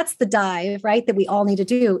the dive, right, that we all need to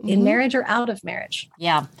do in marriage or out of marriage.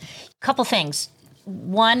 Yeah. Couple things.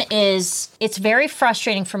 One is, it's very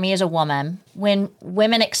frustrating for me as a woman when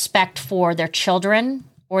women expect for their children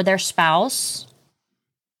or their spouse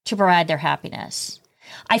to provide their happiness.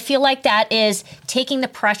 I feel like that is taking the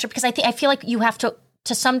pressure, because I feel like you have to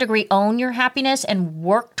some degree, own your happiness and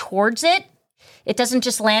work towards it. It doesn't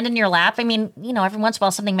just land in your lap. I mean, every once in a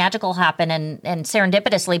while something magical will happen and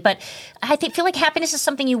serendipitously, but I feel like happiness is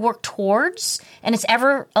something you work towards, and it's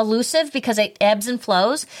ever elusive because it ebbs and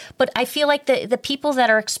flows. But I feel like the people that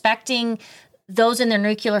are expecting those in their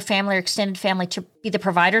nuclear family or extended family to be the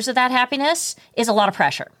providers of that happiness is a lot of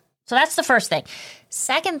pressure. So that's the first thing.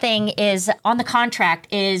 Second thing is on the contract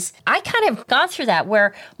is I kind of gone through that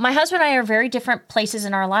where my husband and I are very different places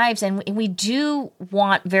in our lives, and we do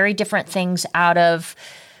want very different things out of,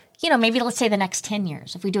 maybe let's say the next 10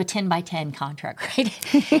 years, if we do a 10 by 10 contract,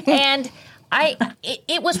 right? And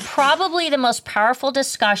It was probably the most powerful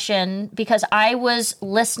discussion because I was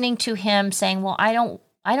listening to him saying, well, I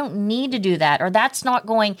don't need to do that, or that's not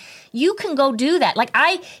going, you can go do that. Like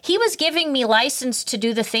he was giving me license to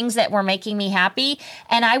do the things that were making me happy.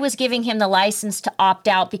 And I was giving him the license to opt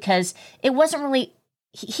out because it wasn't really,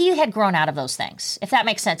 he had grown out of those things, if that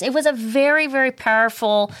makes sense. It was a very, very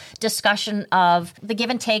powerful discussion of the give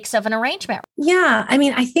and takes of an arrangement. Yeah. I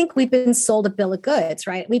mean, I think we've been sold a bill of goods,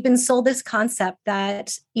 right? We've been sold this concept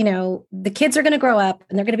that, the kids are going to grow up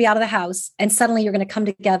and they're going to be out of the house and suddenly you're going to come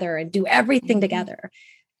together and do everything together.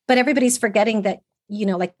 But everybody's forgetting that,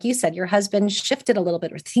 like you said, your husband shifted a little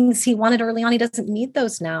bit, or things he wanted early on, he doesn't need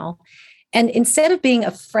those now. And instead of being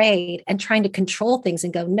afraid and trying to control things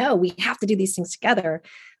and go, no, we have to do these things together.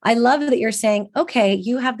 I love that you're saying, okay,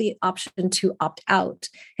 you have the option to opt out.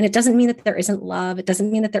 And it doesn't mean that there isn't love. It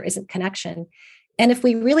doesn't mean that there isn't connection. And if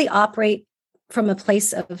we really operate from a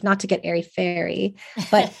place of, not to get airy-fairy,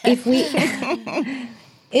 but if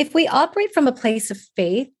we operate from a place of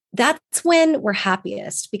faith, that's when we're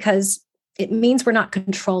happiest, because it means we're not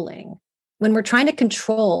controlling. When we're trying to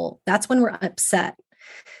control, that's when we're upset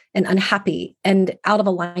and unhappy and out of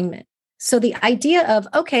alignment. So the idea of,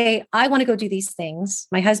 okay, I want to go do these things.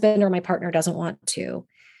 My husband or my partner doesn't want to.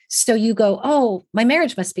 So you go, oh, my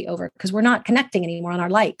marriage must be over because we're not connecting anymore on our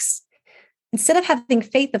likes. Instead of having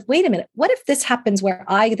faith of, wait a minute, what if this happens where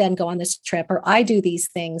I then go on this trip or I do these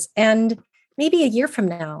things? And maybe a year from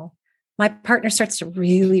now, my partner starts to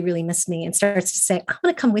really, really miss me and starts to say, I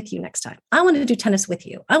want to come with you next time. I want to do tennis with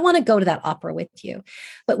you. I want to go to that opera with you.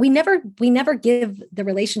 But we never give the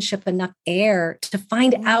relationship enough air to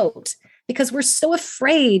find out, because we're so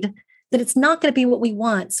afraid that it's not going to be what we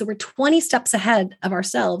want. So we're 20 steps ahead of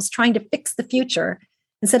ourselves trying to fix the future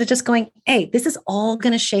instead of just going, hey, this is all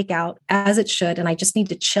going to shake out as it should. And I just need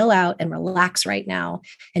to chill out and relax right now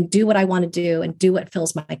and do what I want to do and do what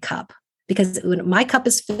fills my cup. Because when my cup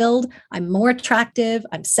is filled, I'm more attractive,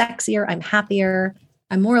 I'm sexier, I'm happier,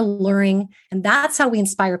 I'm more alluring. And that's how we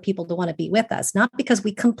inspire people to want to be with us, not because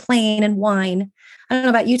we complain and whine. I don't know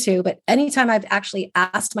about you two, but anytime I've actually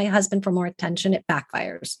asked my husband for more attention, it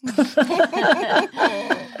backfires.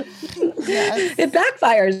 Yes. It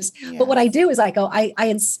backfires. Yes. But what I do is I go, I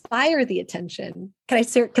inspire the attention. Can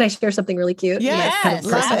I share something really cute? Yes,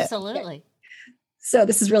 absolutely. So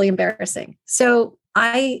this is really embarrassing. So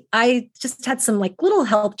I just had some like little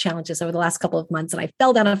health challenges over the last couple of months, and I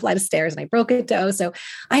fell down a flight of stairs and I broke a toe. So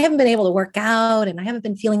I haven't been able to work out, and I haven't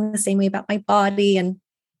been feeling the same way about my body. And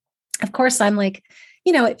of course I'm like,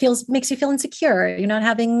 it makes you feel insecure. You're not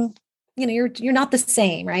having, you're not the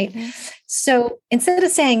same. Right. Mm-hmm. So instead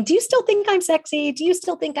of saying, do you still think I'm sexy? Do you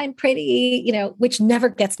still think I'm pretty? Which never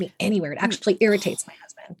gets me anywhere. It actually irritates my husband.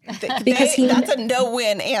 Because that's a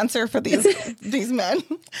no-win answer for these men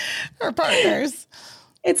or partners.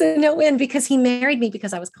 It's a no-win because he married me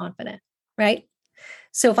because I was confident, right?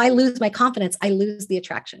 So if I lose my confidence, I lose the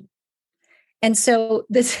attraction. And so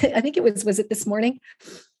I think was it this morning?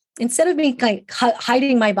 Instead of me like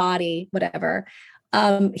hiding my body, whatever,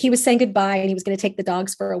 he was saying goodbye and he was going to take the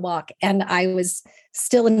dogs for a walk. And I was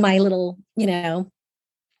still in my little,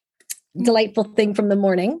 delightful thing from the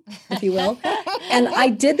morning, if you will. And I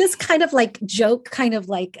did this kind of like joke, kind of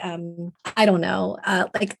like, I don't know,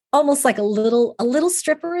 like almost like a little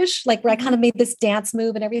stripperish, like where I kind of made this dance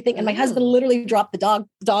move and everything. And my husband literally dropped the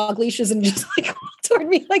dog leashes and just like toward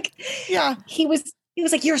me. Like, yeah, he was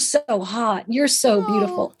like, you're so hot. You're so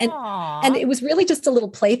beautiful. And it was really just a little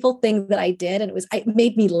playful thing that I did. And it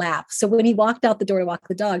made me laugh. So when he walked out the door to walk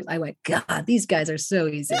the dogs, I went, God, these guys are so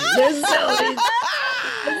easy. They're so easy.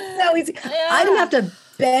 So easy. Yeah. I didn't have to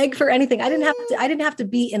beg for anything. I didn't have to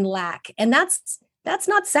be in lack. And that's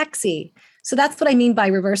not sexy. So that's what I mean by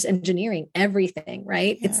reverse engineering everything,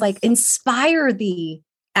 right? Yes. It's like inspire the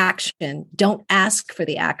action. Don't ask for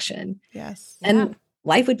the action. Yes. And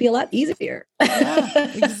life would be a lot easier. Yeah,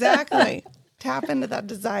 exactly. Tap into that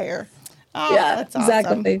desire. Oh, yeah, that's awesome.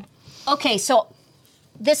 Exactly. Okay, so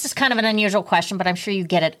this is kind of an unusual question, but I'm sure you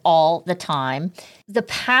get it all the time. The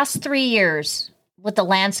past 3 years with the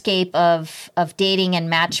landscape of dating and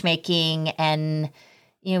matchmaking, and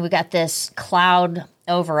we got this cloud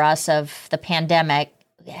over us of the pandemic.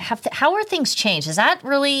 How are things changed? Has that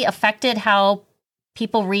really affected how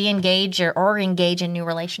people re-engage or engage in new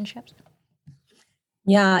relationships?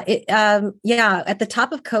 Yeah. At the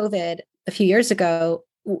top of COVID a few years ago,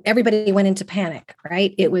 everybody went into panic,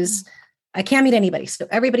 right? It was, I can't meet anybody. So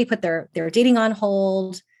everybody put their dating on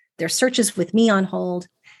hold, their searches with me on hold.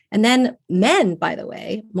 And then men, by the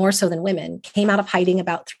way, more so than women, came out of hiding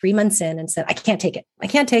about 3 months in and said, I can't take it. I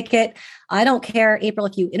can't take it. I don't care, April,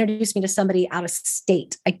 if you introduce me to somebody out of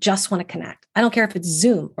state. I just want to connect. I don't care if it's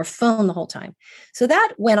Zoom or phone the whole time. So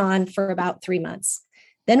that went on for about 3 months.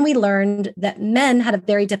 Then we learned that men had a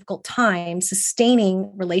very difficult time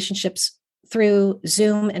sustaining relationships through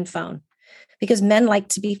Zoom and phone, because men like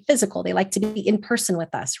to be physical. They like to be in person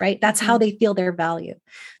with us, right? That's how they feel their value.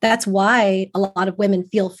 That's why a lot of women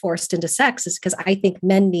feel forced into sex, is because I think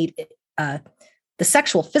men need the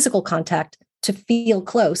sexual, physical contact to feel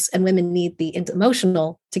close, and women need the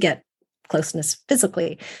emotional to get closeness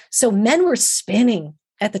physically. So men were spinning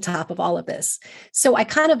at the top of all of this. So I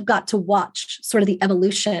kind of got to watch sort of the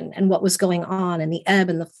evolution and what was going on and the ebb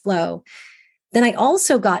and the flow. Then I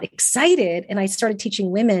also got excited and I started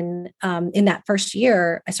teaching women in that first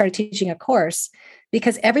year. I started teaching a course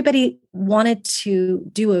because everybody wanted to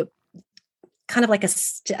do a kind of like a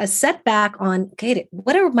setback on, okay,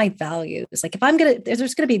 what are my values? Like if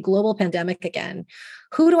there's going to be a global pandemic again,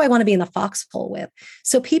 who do I want to be in the foxhole with?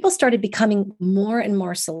 So people started becoming more and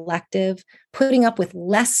more selective, putting up with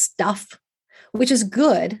less stuff, which is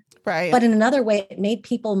good. Right. But in another way, it made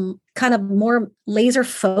people kind of more laser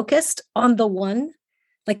focused on the one,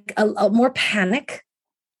 like a more panic.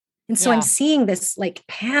 And so I'm seeing this like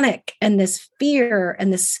panic and this fear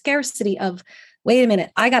and this scarcity of, wait a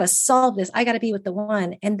minute, I got to solve this. I got to be with the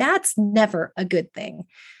one. And that's never a good thing.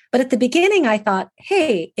 But at the beginning, I thought,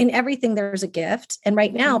 hey, in everything, there's a gift. And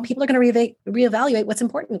right now, people are going to reevaluate what's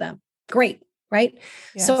important to them. Great. Right.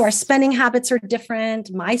 Yes. So our spending habits are different.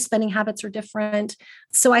 My spending habits are different.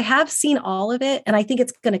 So I have seen all of it. And I think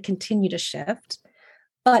it's going to continue to shift.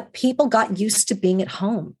 But people got used to being at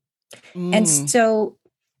home. And so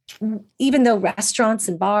even though restaurants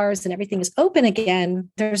and bars and everything is open again,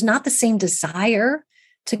 there's not the same desire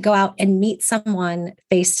to go out and meet someone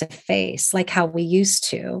face to face like how we used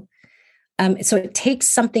to. So it takes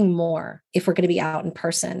something more if we're going to be out in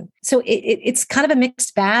person. So it's kind of a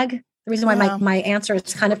mixed bag. The reason why my answer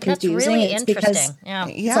is kind of confusing That's really is because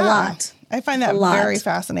it's a lot. I find that very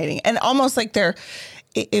fascinating. And almost like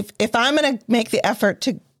if I'm going to make the effort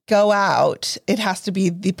to go out, it has to be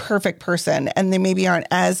the perfect person. And they maybe aren't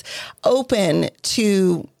as open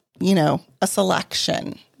to, a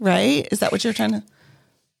selection, right? Is that what you're trying to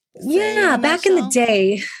say? Back in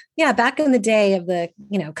the day of the,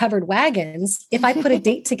 covered wagons, if I put a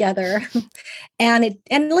date together and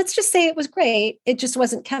let's just say it was great, it just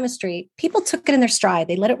wasn't chemistry. People took it in their stride.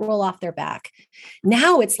 They let it roll off their back.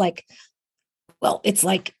 Now it's like,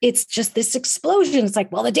 it's just this explosion. It's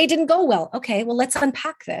like, well, the date didn't go well. Okay, well, let's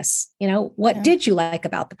unpack this. What did you like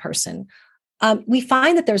about the person? We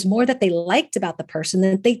find that there's more that they liked about the person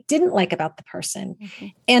than they didn't like about the person. Mm-hmm.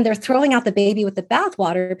 And they're throwing out the baby with the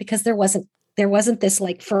bathwater because there wasn't this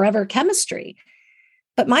like forever chemistry.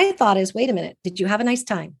 But my thought is, wait a minute, did you have a nice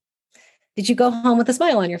time? Did you go home with a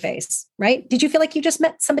smile on your face, right? Did you feel like you just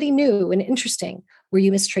met somebody new and interesting? Were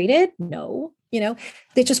you mistreated? No,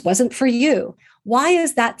 it just wasn't for you. Why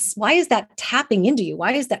is that tapping into you?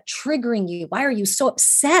 Why is that triggering you? Why are you so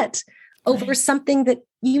upset over something that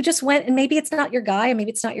you just went, and maybe it's not your guy, and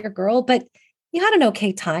maybe it's not your girl, but you had an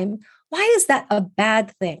okay time? Why is that a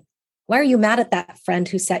bad thing? Why are you mad at that friend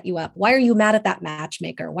who set you up? Why are you mad at that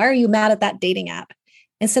matchmaker? Why are you mad at that dating app?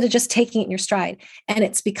 Instead of just taking it in your stride. And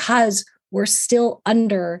it's because we're still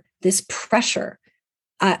under this pressure.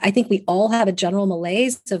 I think we all have a general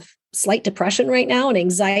malaise of slight depression right now and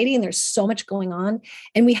anxiety, and there's so much going on.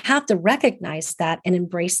 And we have to recognize that and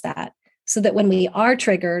embrace that, so that when we are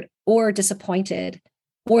triggered or disappointed,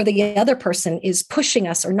 or the other person is pushing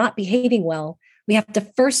us or not behaving well, we have to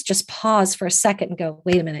first just pause for a second and go,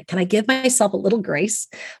 wait a minute, can I give myself a little grace?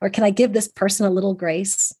 Or can I give this person a little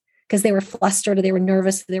grace because they were flustered or they were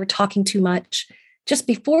nervous, they were talking too much? Just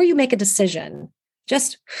before you make a decision,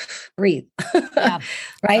 just breathe,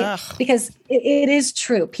 right? Ugh. Because it is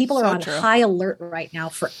true. People are on high alert right now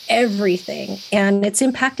for everything, and it's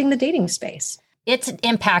impacting the dating space. It's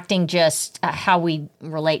impacting just how we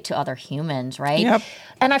relate to other humans, right? Yep.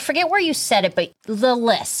 And I forget where you said it, but the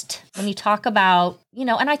list, when you talk about,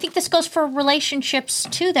 and I think this goes for relationships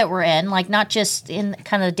too that we're in, like not just in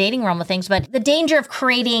kind of the dating realm of things, but the danger of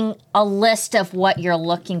creating a list of what you're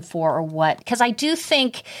looking for or what, because I do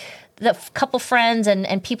think the couple friends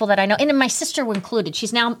and people that I know, and my sister included,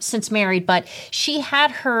 she's now since married, but she had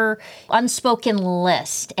her unspoken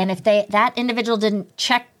list. And if that individual didn't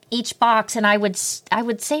check each box, and I would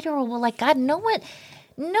say to her, well, like, God, no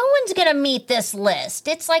one's going to meet this list.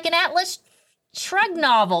 It's like an Atlas Shrugged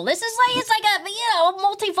novel. This is like, it's like a,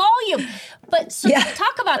 multi-volume. But so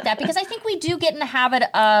talk about that, because I think we do get in the habit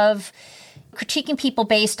of, critiquing people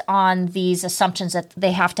based on these assumptions that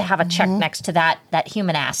they have to have a check next to that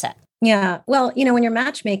human asset. Yeah. Well, when you're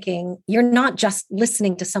matchmaking, you're not just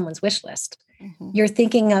listening to someone's wish list. You're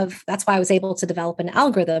thinking of, that's why I was able to develop an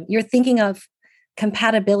algorithm. You're thinking of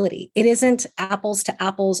compatibility. It isn't apples to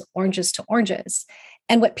apples, oranges to oranges.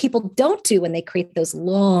 And what people don't do when they create those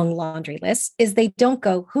long laundry lists is they don't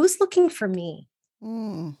go, who's looking for me?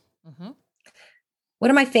 What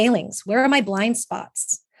are my failings? Where are my blind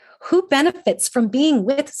spots? Who benefits from being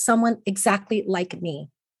with someone exactly like me?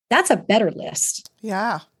 That's a better list.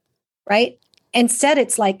 Yeah. Right? Instead,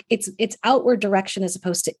 it's like it's outward direction as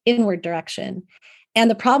opposed to inward direction. And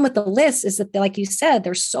the problem with the list is that, like you said,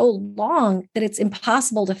 they're so long that it's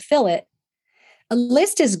impossible to fill it. A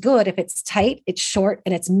list is good if it's tight, it's short,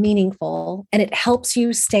 and it's meaningful, and it helps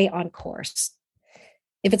you stay on course.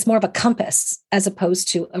 If it's more of a compass as opposed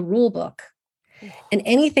to a rule book. And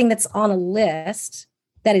anything that's on a list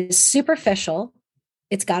that is superficial,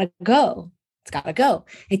 it's got to go. It's got to go.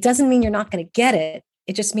 It doesn't mean you're not going to get it.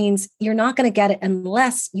 It just means you're not going to get it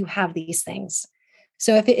unless you have these things.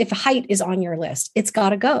 So if height is on your list, it's got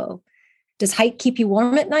to go. Does height keep you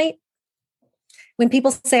warm at night? When people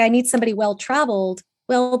say, I need somebody well-traveled,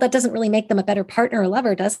 well, that doesn't really make them a better partner or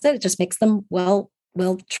lover, does it? It just makes them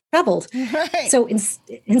well-traveled. Right. So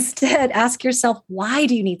instead, ask yourself, why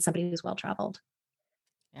do you need somebody who's well-traveled?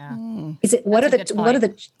 Yeah. Is it what are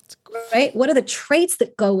the traits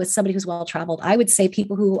that go with somebody who's well-traveled? I would say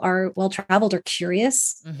people who are well-traveled are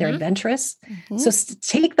curious, they're adventurous. So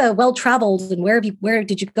take the well-traveled and where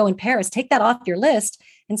did you go in Paris? Take that off your list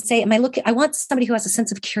and say, I want somebody who has a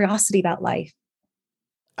sense of curiosity about life.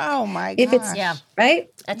 Oh my gosh. If it's right.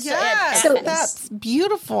 That's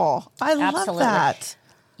beautiful. I love that.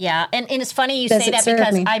 Yeah. And it's funny you say that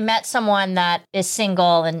because I met someone that is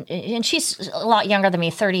single and she's a lot younger than me,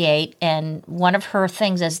 38. And one of her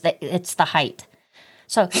things is that it's the height.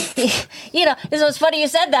 So, it's funny you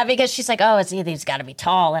said that because she's like, oh, he's got to be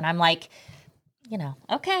tall. And I'm like,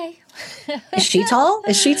 okay. Is she tall?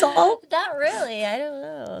 Not really. I don't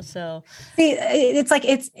know. So see, it's like,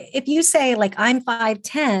 if you say like, I'm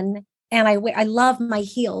 5'10" and I love my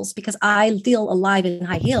heels because I feel alive in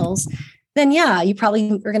high heels, then yeah, you probably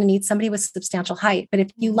are going to need somebody with substantial height. But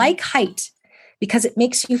if you like height because it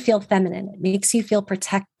makes you feel feminine, it makes you feel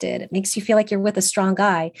protected, it makes you feel like you're with a strong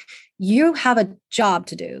guy, you have a job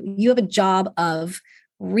to do. You have a job of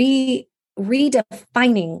redefining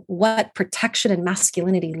what protection and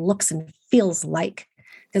masculinity looks and feels like.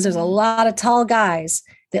 Because there's a lot of tall guys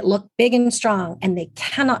that look big and strong and they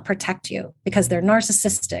cannot protect you because they're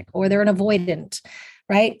narcissistic or they're an avoidant,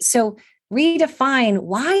 right? So redefine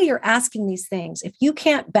why you're asking these things. If you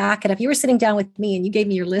can't back it, if you were sitting down with me and you gave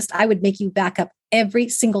me your list, I would make you back up every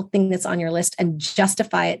single thing that's on your list and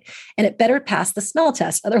justify it. And it better pass the smell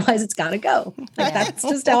test. Otherwise it's got to go. That's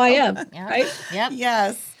just how I am. Right? Yep.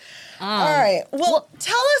 Yes. All right. Well,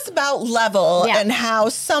 tell us about Level and how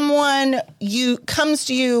someone comes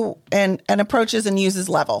to you and approaches and uses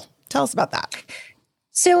Level. Tell us about that.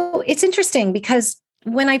 So it's interesting because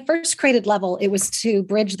when I first created Level, it was to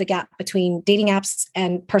bridge the gap between dating apps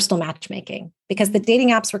and personal matchmaking because the dating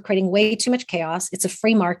apps were creating way too much chaos. It's a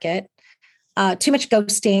free market, too much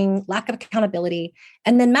ghosting, lack of accountability.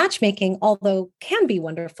 And then matchmaking, although can be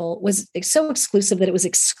wonderful, was so exclusive that it was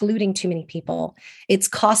excluding too many people. It's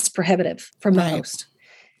cost prohibitive for most.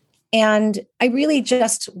 And I really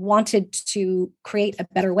just wanted to create a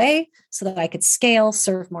better way so that I could scale,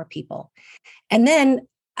 serve more people. And then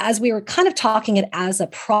as we were kind of talking it as a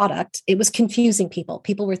product, it was confusing people.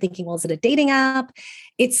 People were thinking, well, is it a dating app?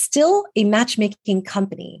 It's still a matchmaking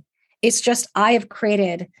company. It's just I have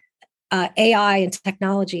created AI and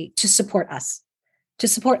technology to support us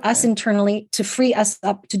internally, to free us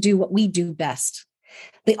up to do what we do best.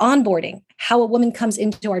 The onboarding, how a woman comes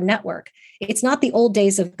into our network. It's not the old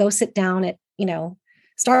days of go sit down at,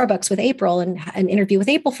 Starbucks with April and interview with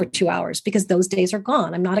April for 2 hours because those days are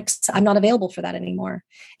gone. I'm not available for that anymore.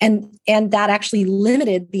 And that actually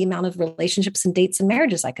limited the amount of relationships and dates and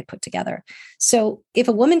marriages I could put together. So if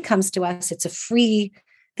a woman comes to us, it's a free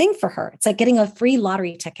thing for her. It's like getting a free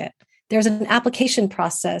lottery ticket. There's an application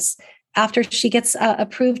process. After she gets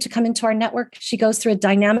approved to come into our network, she goes through a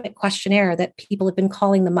dynamic questionnaire that people have been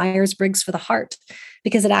calling the Myers-Briggs for the heart,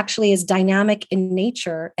 because it actually is dynamic in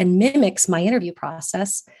nature and mimics my interview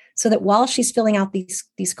process, so that while she's filling out these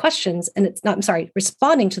questions, and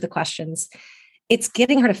responding to the questions, it's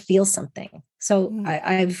getting her to feel something. So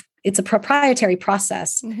it's a proprietary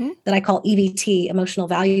process that I call EVT, emotional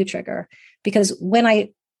value trigger, because when I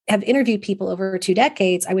have interviewed people over 2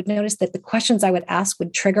 decades, I would notice that the questions I would ask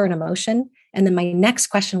would trigger an emotion. And then my next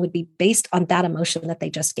question would be based on that emotion that they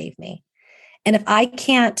just gave me. And if I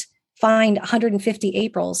can't find 150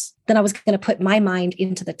 Aprils, then I was going to put my mind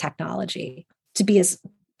into the technology to be as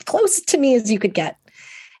close to me as you could get.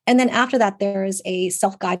 And then after that, there is a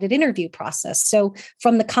self-guided interview process. So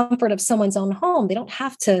from the comfort of someone's own home, they don't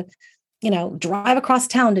have to, drive across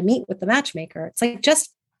town to meet with the matchmaker. It's like,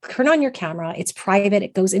 just turn on your camera. It's private.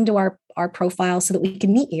 It goes into our profile so that we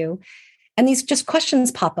can meet you. And these just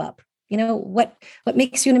questions pop up. What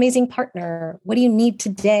makes you an amazing partner? What do you need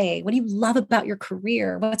today? What do you love about your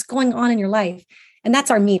career? What's going on in your life? And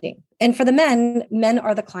that's our meeting. And for the men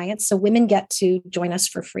are the clients. So women get to join us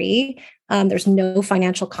for free. There's no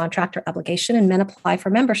financial contract or obligation, and men apply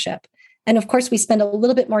for membership. And of course, we spend a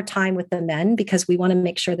little bit more time with the men because we want to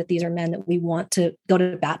make sure that these are men that we want to go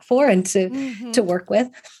to bat for and to work with.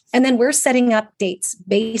 And then we're setting up dates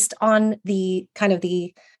based on the kind of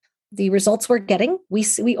the results we're getting.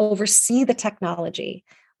 We oversee the technology.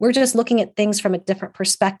 We're just looking at things from a different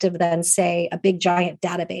perspective than, say, a big giant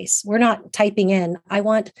database. We're not typing in, I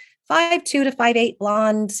want 5'2" to 5'8",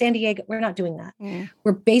 blonde, San Diego. We're not doing that.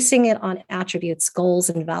 We're basing it on attributes, goals,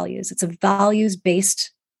 and values. It's a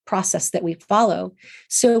values-based process that we follow.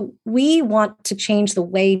 So we want to change the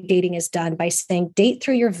way dating is done by saying, date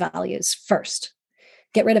through your values first.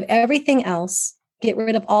 Get rid of everything else. Get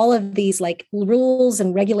rid of all of these like rules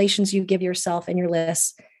and regulations you give yourself and your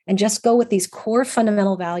lists, and just go with these core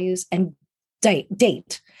fundamental values and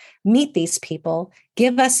date, meet these people,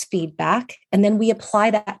 give us feedback, and then we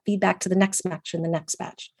apply that feedback to the next match and the next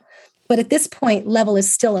batch. But at this point, Level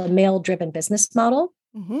is still a male-driven business model.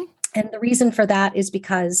 And the reason for that is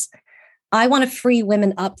because I want to free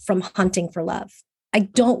women up from hunting for love. I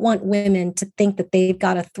don't want women to think that they've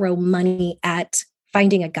got to throw money at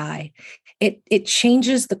finding a guy. It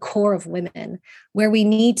changes the core of women. Where we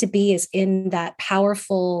need to be is in that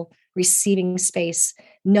powerful receiving space,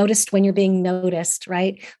 noticed when you're being noticed,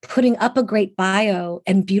 right? Putting up a great bio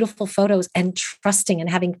and beautiful photos and trusting and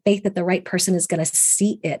having faith that the right person is going to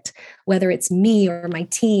see it, whether it's me or my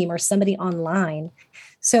team or somebody online.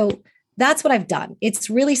 So that's what I've done. It's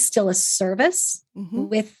really still a service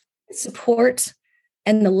with support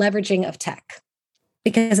and the leveraging of tech,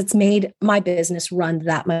 because it's made my business run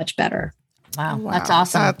that much better. Wow, that's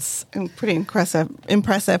awesome. That's pretty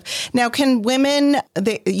impressive. Now, can women,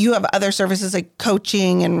 you have other services like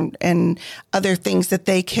coaching and other things that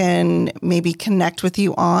they can maybe connect with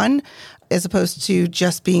you on, as opposed to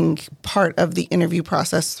just being part of the interview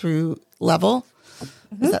process through Level?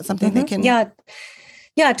 Is that something they can?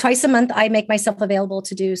 Yeah. Twice a month, I make myself available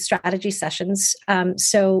to do strategy sessions.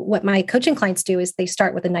 So what my coaching clients do is they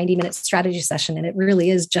start with a 90-minute strategy session. And it really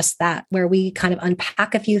is just that, where we kind of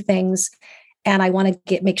unpack a few things. And I want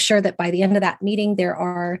to make sure that by the end of that meeting, there's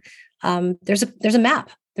a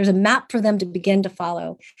map. There's a map for them to begin to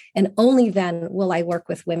follow. And only then will I work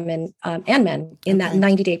with women and men in that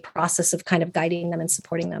 90-day process of kind of guiding them and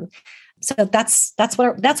supporting them. So that's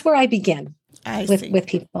where I begin with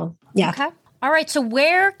people. Yeah. Okay. All right. So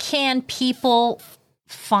where can people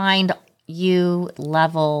find you,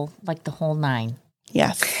 Level, like the whole nine?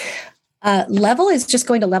 Yes. Level is just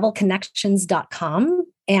going to levelconnections.com.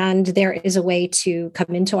 And there is a way to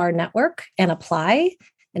come into our network and apply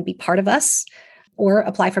and be part of us, or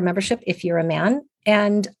apply for membership if you're a man.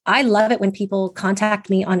 And I love it when people contact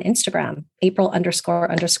me on Instagram,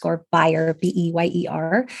 April__Beyer,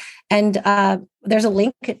 Beyer. And there's a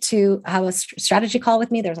link to have a strategy call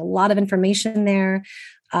with me. There's a lot of information there.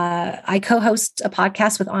 I co-host a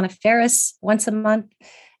podcast with Anna Ferris once a month.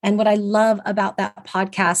 And what I love about that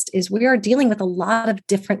podcast is we are dealing with a lot of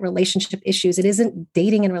different relationship issues. It isn't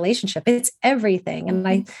dating and relationship, it's everything.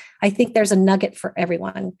 And I think there's a nugget for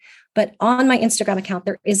everyone. But on my Instagram account,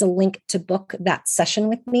 there is a link to book that session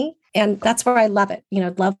with me. And that's where I love it.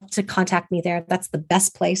 Love to contact me there. That's the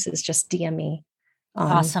best place, is just DM me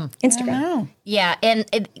on Instagram. Yeah. And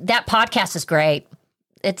that podcast is great.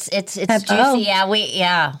 It's juicy.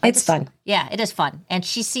 It's fun. Yeah, it is fun. And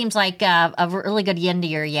she seems like a really good yin to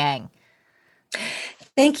your yang.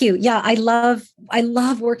 Thank you. Yeah, I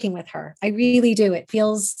love working with her. I really do. It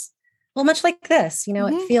feels much like this.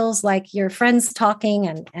 It feels like your friends talking,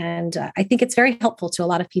 and I think it's very helpful to a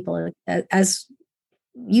lot of people, as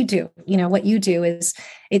you do. What you do is,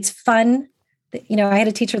 it's fun. I had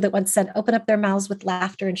a teacher that once said, open up their mouths with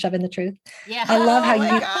laughter and shove in the truth. Yeah. I love how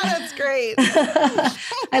God, that's great.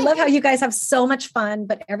 I love how you guys have so much fun,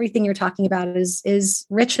 but everything you're talking about is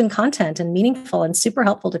rich in content and meaningful and super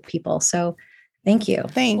helpful to people. So thank you.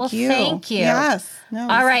 Thank you. Thank you. Yes. No,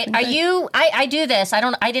 all right. Are you, I do this.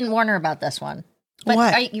 I didn't warn her about this one, but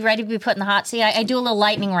what? Are you ready to be put in the hot seat? I do a little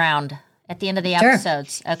lightning round. at the end of the Sure.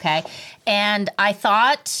 episodes. Okay. And I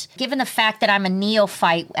thought, given the fact that I'm a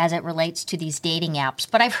neophyte as it relates to these dating apps,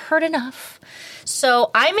 but I've heard enough. So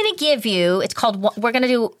I'm going to give you, we're going to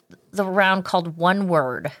do the round called One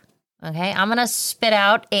Word. Okay. I'm going to spit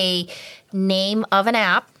out a name of an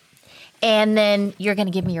app, and then you're going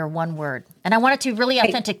to give me your one word. And I want it to be really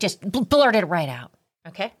authentic, just blurt it right out.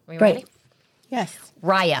 Okay. Are you ready? Yes.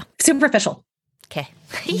 Raya. Superficial. Okay.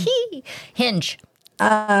 Hinge. It's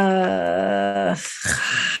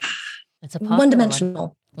a popular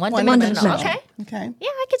One-dimensional. One dimensional. One-dimensional. Okay. Yeah,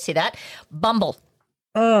 I can see that. Bumble.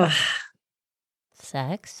 Ugh.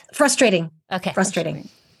 Sex. Frustrating. Okay. Frustrating.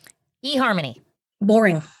 eHarmony.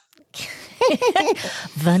 Boring.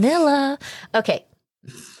 Vanilla. Okay.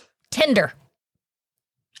 Tinder.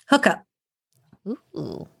 Hookup.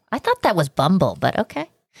 Ooh. I thought that was Bumble, but okay.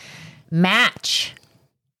 Match.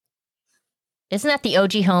 Isn't that the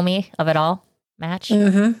OG homie of it all? Match?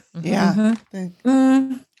 Mm-hmm. Yeah.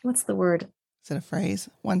 Mm-hmm. What's the word? Is it a phrase?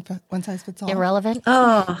 One size fits all. Irrelevant?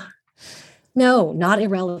 Oh, no, not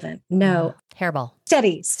irrelevant. No. Hairball.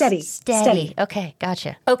 Steady. Okay,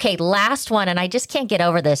 gotcha. Okay, last one, and I just can't get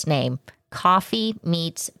over this name. Coffee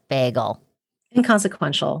meets bagel.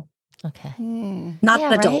 Inconsequential. Okay. Not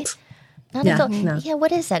Yeah, adult. right? Not Yeah, adult. no. Yeah,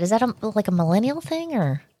 what is that? Is that like a millennial thing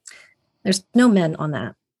or? There's no men on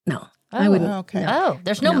that. No. I wouldn't. Okay. Oh,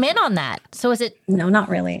 there's no men on that. So is it? No, not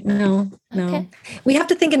really. No. Okay. We have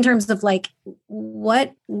to think in terms of like,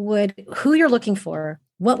 who you're looking for,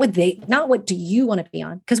 what would they, not what do you want to be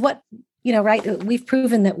on? Because right? We've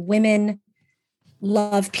proven that women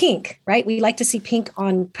love pink, right? We like to see pink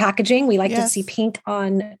on packaging. We like to see pink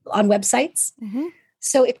on websites. Mm-hmm.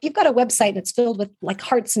 So if you've got a website that's filled with like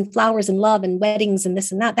hearts and flowers and love and weddings and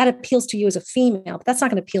this and that appeals to you as a female, but that's not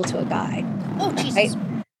going to appeal to a guy. Oh, Jesus. Right?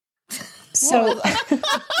 So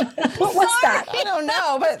what was that? I don't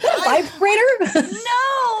know, but Vibrator?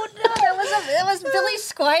 No, it was Billy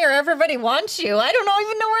Squire. Everybody wants you. I don't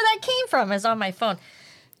even know where that came from. It's on my phone.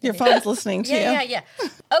 your phone's listening to you. Yeah.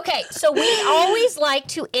 Okay, so we always like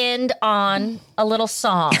to end on a little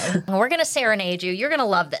song. We're going to serenade you. You're going to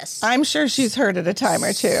love this. I'm sure she's heard it a time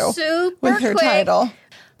or two Super with her quick. title.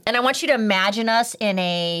 And I want you to imagine us in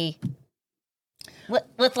a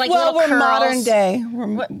with like Well, little we're curls. modern day.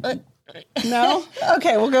 No?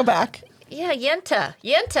 Okay, we'll go back. Yeah, Yenta.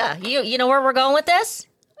 You know where we're going with this?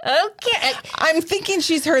 Okay. I'm thinking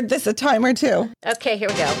she's heard this a time or two. Okay, here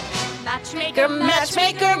we go. Matchmaker,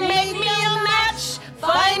 Matchmaker, make me a match.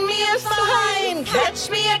 Find me a find. Catch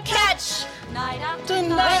me a catch. night after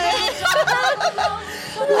Tonight.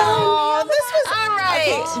 Oh, this was all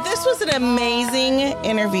right. Okay, this was an amazing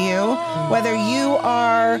interview. Whether you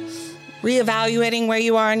are reevaluating where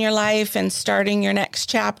you are in your life and starting your next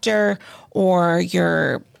chapter, or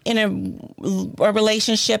you're in a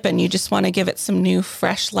relationship and you just want to give it some new,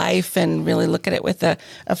 fresh life and really look at it with a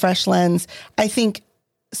fresh lens, I think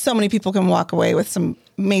so many people can walk away with some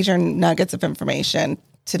major nuggets of information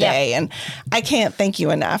today. Yeah. And I can't thank you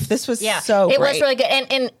enough. This was so great. It was really good.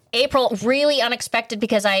 And April, really unexpected,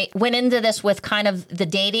 because I went into this with kind of the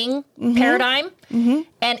dating paradigm,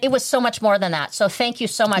 and it was so much more than that. So thank you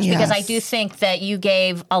so much, because I do think that you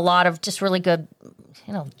gave a lot of just really good,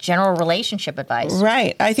 general relationship advice.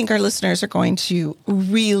 Right. I think our listeners are going to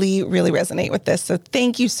really, really resonate with this. So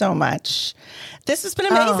thank you so much. This has been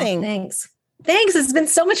amazing. Oh, thanks. It's been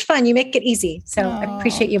so much fun. You make it easy. So I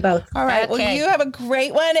appreciate you both. All right. Okay. Well, you have a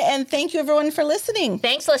great one. And thank you, everyone, for listening.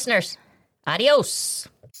 Thanks, listeners. Adios.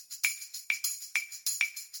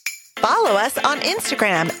 Follow us on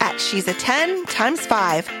Instagram at She's a 10 times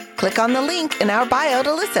 5. Click on the link in our bio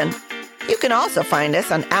to listen. You can also find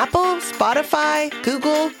us on Apple, Spotify,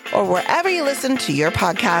 Google, or wherever you listen to your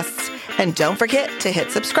podcasts. And don't forget to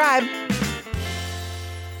hit subscribe.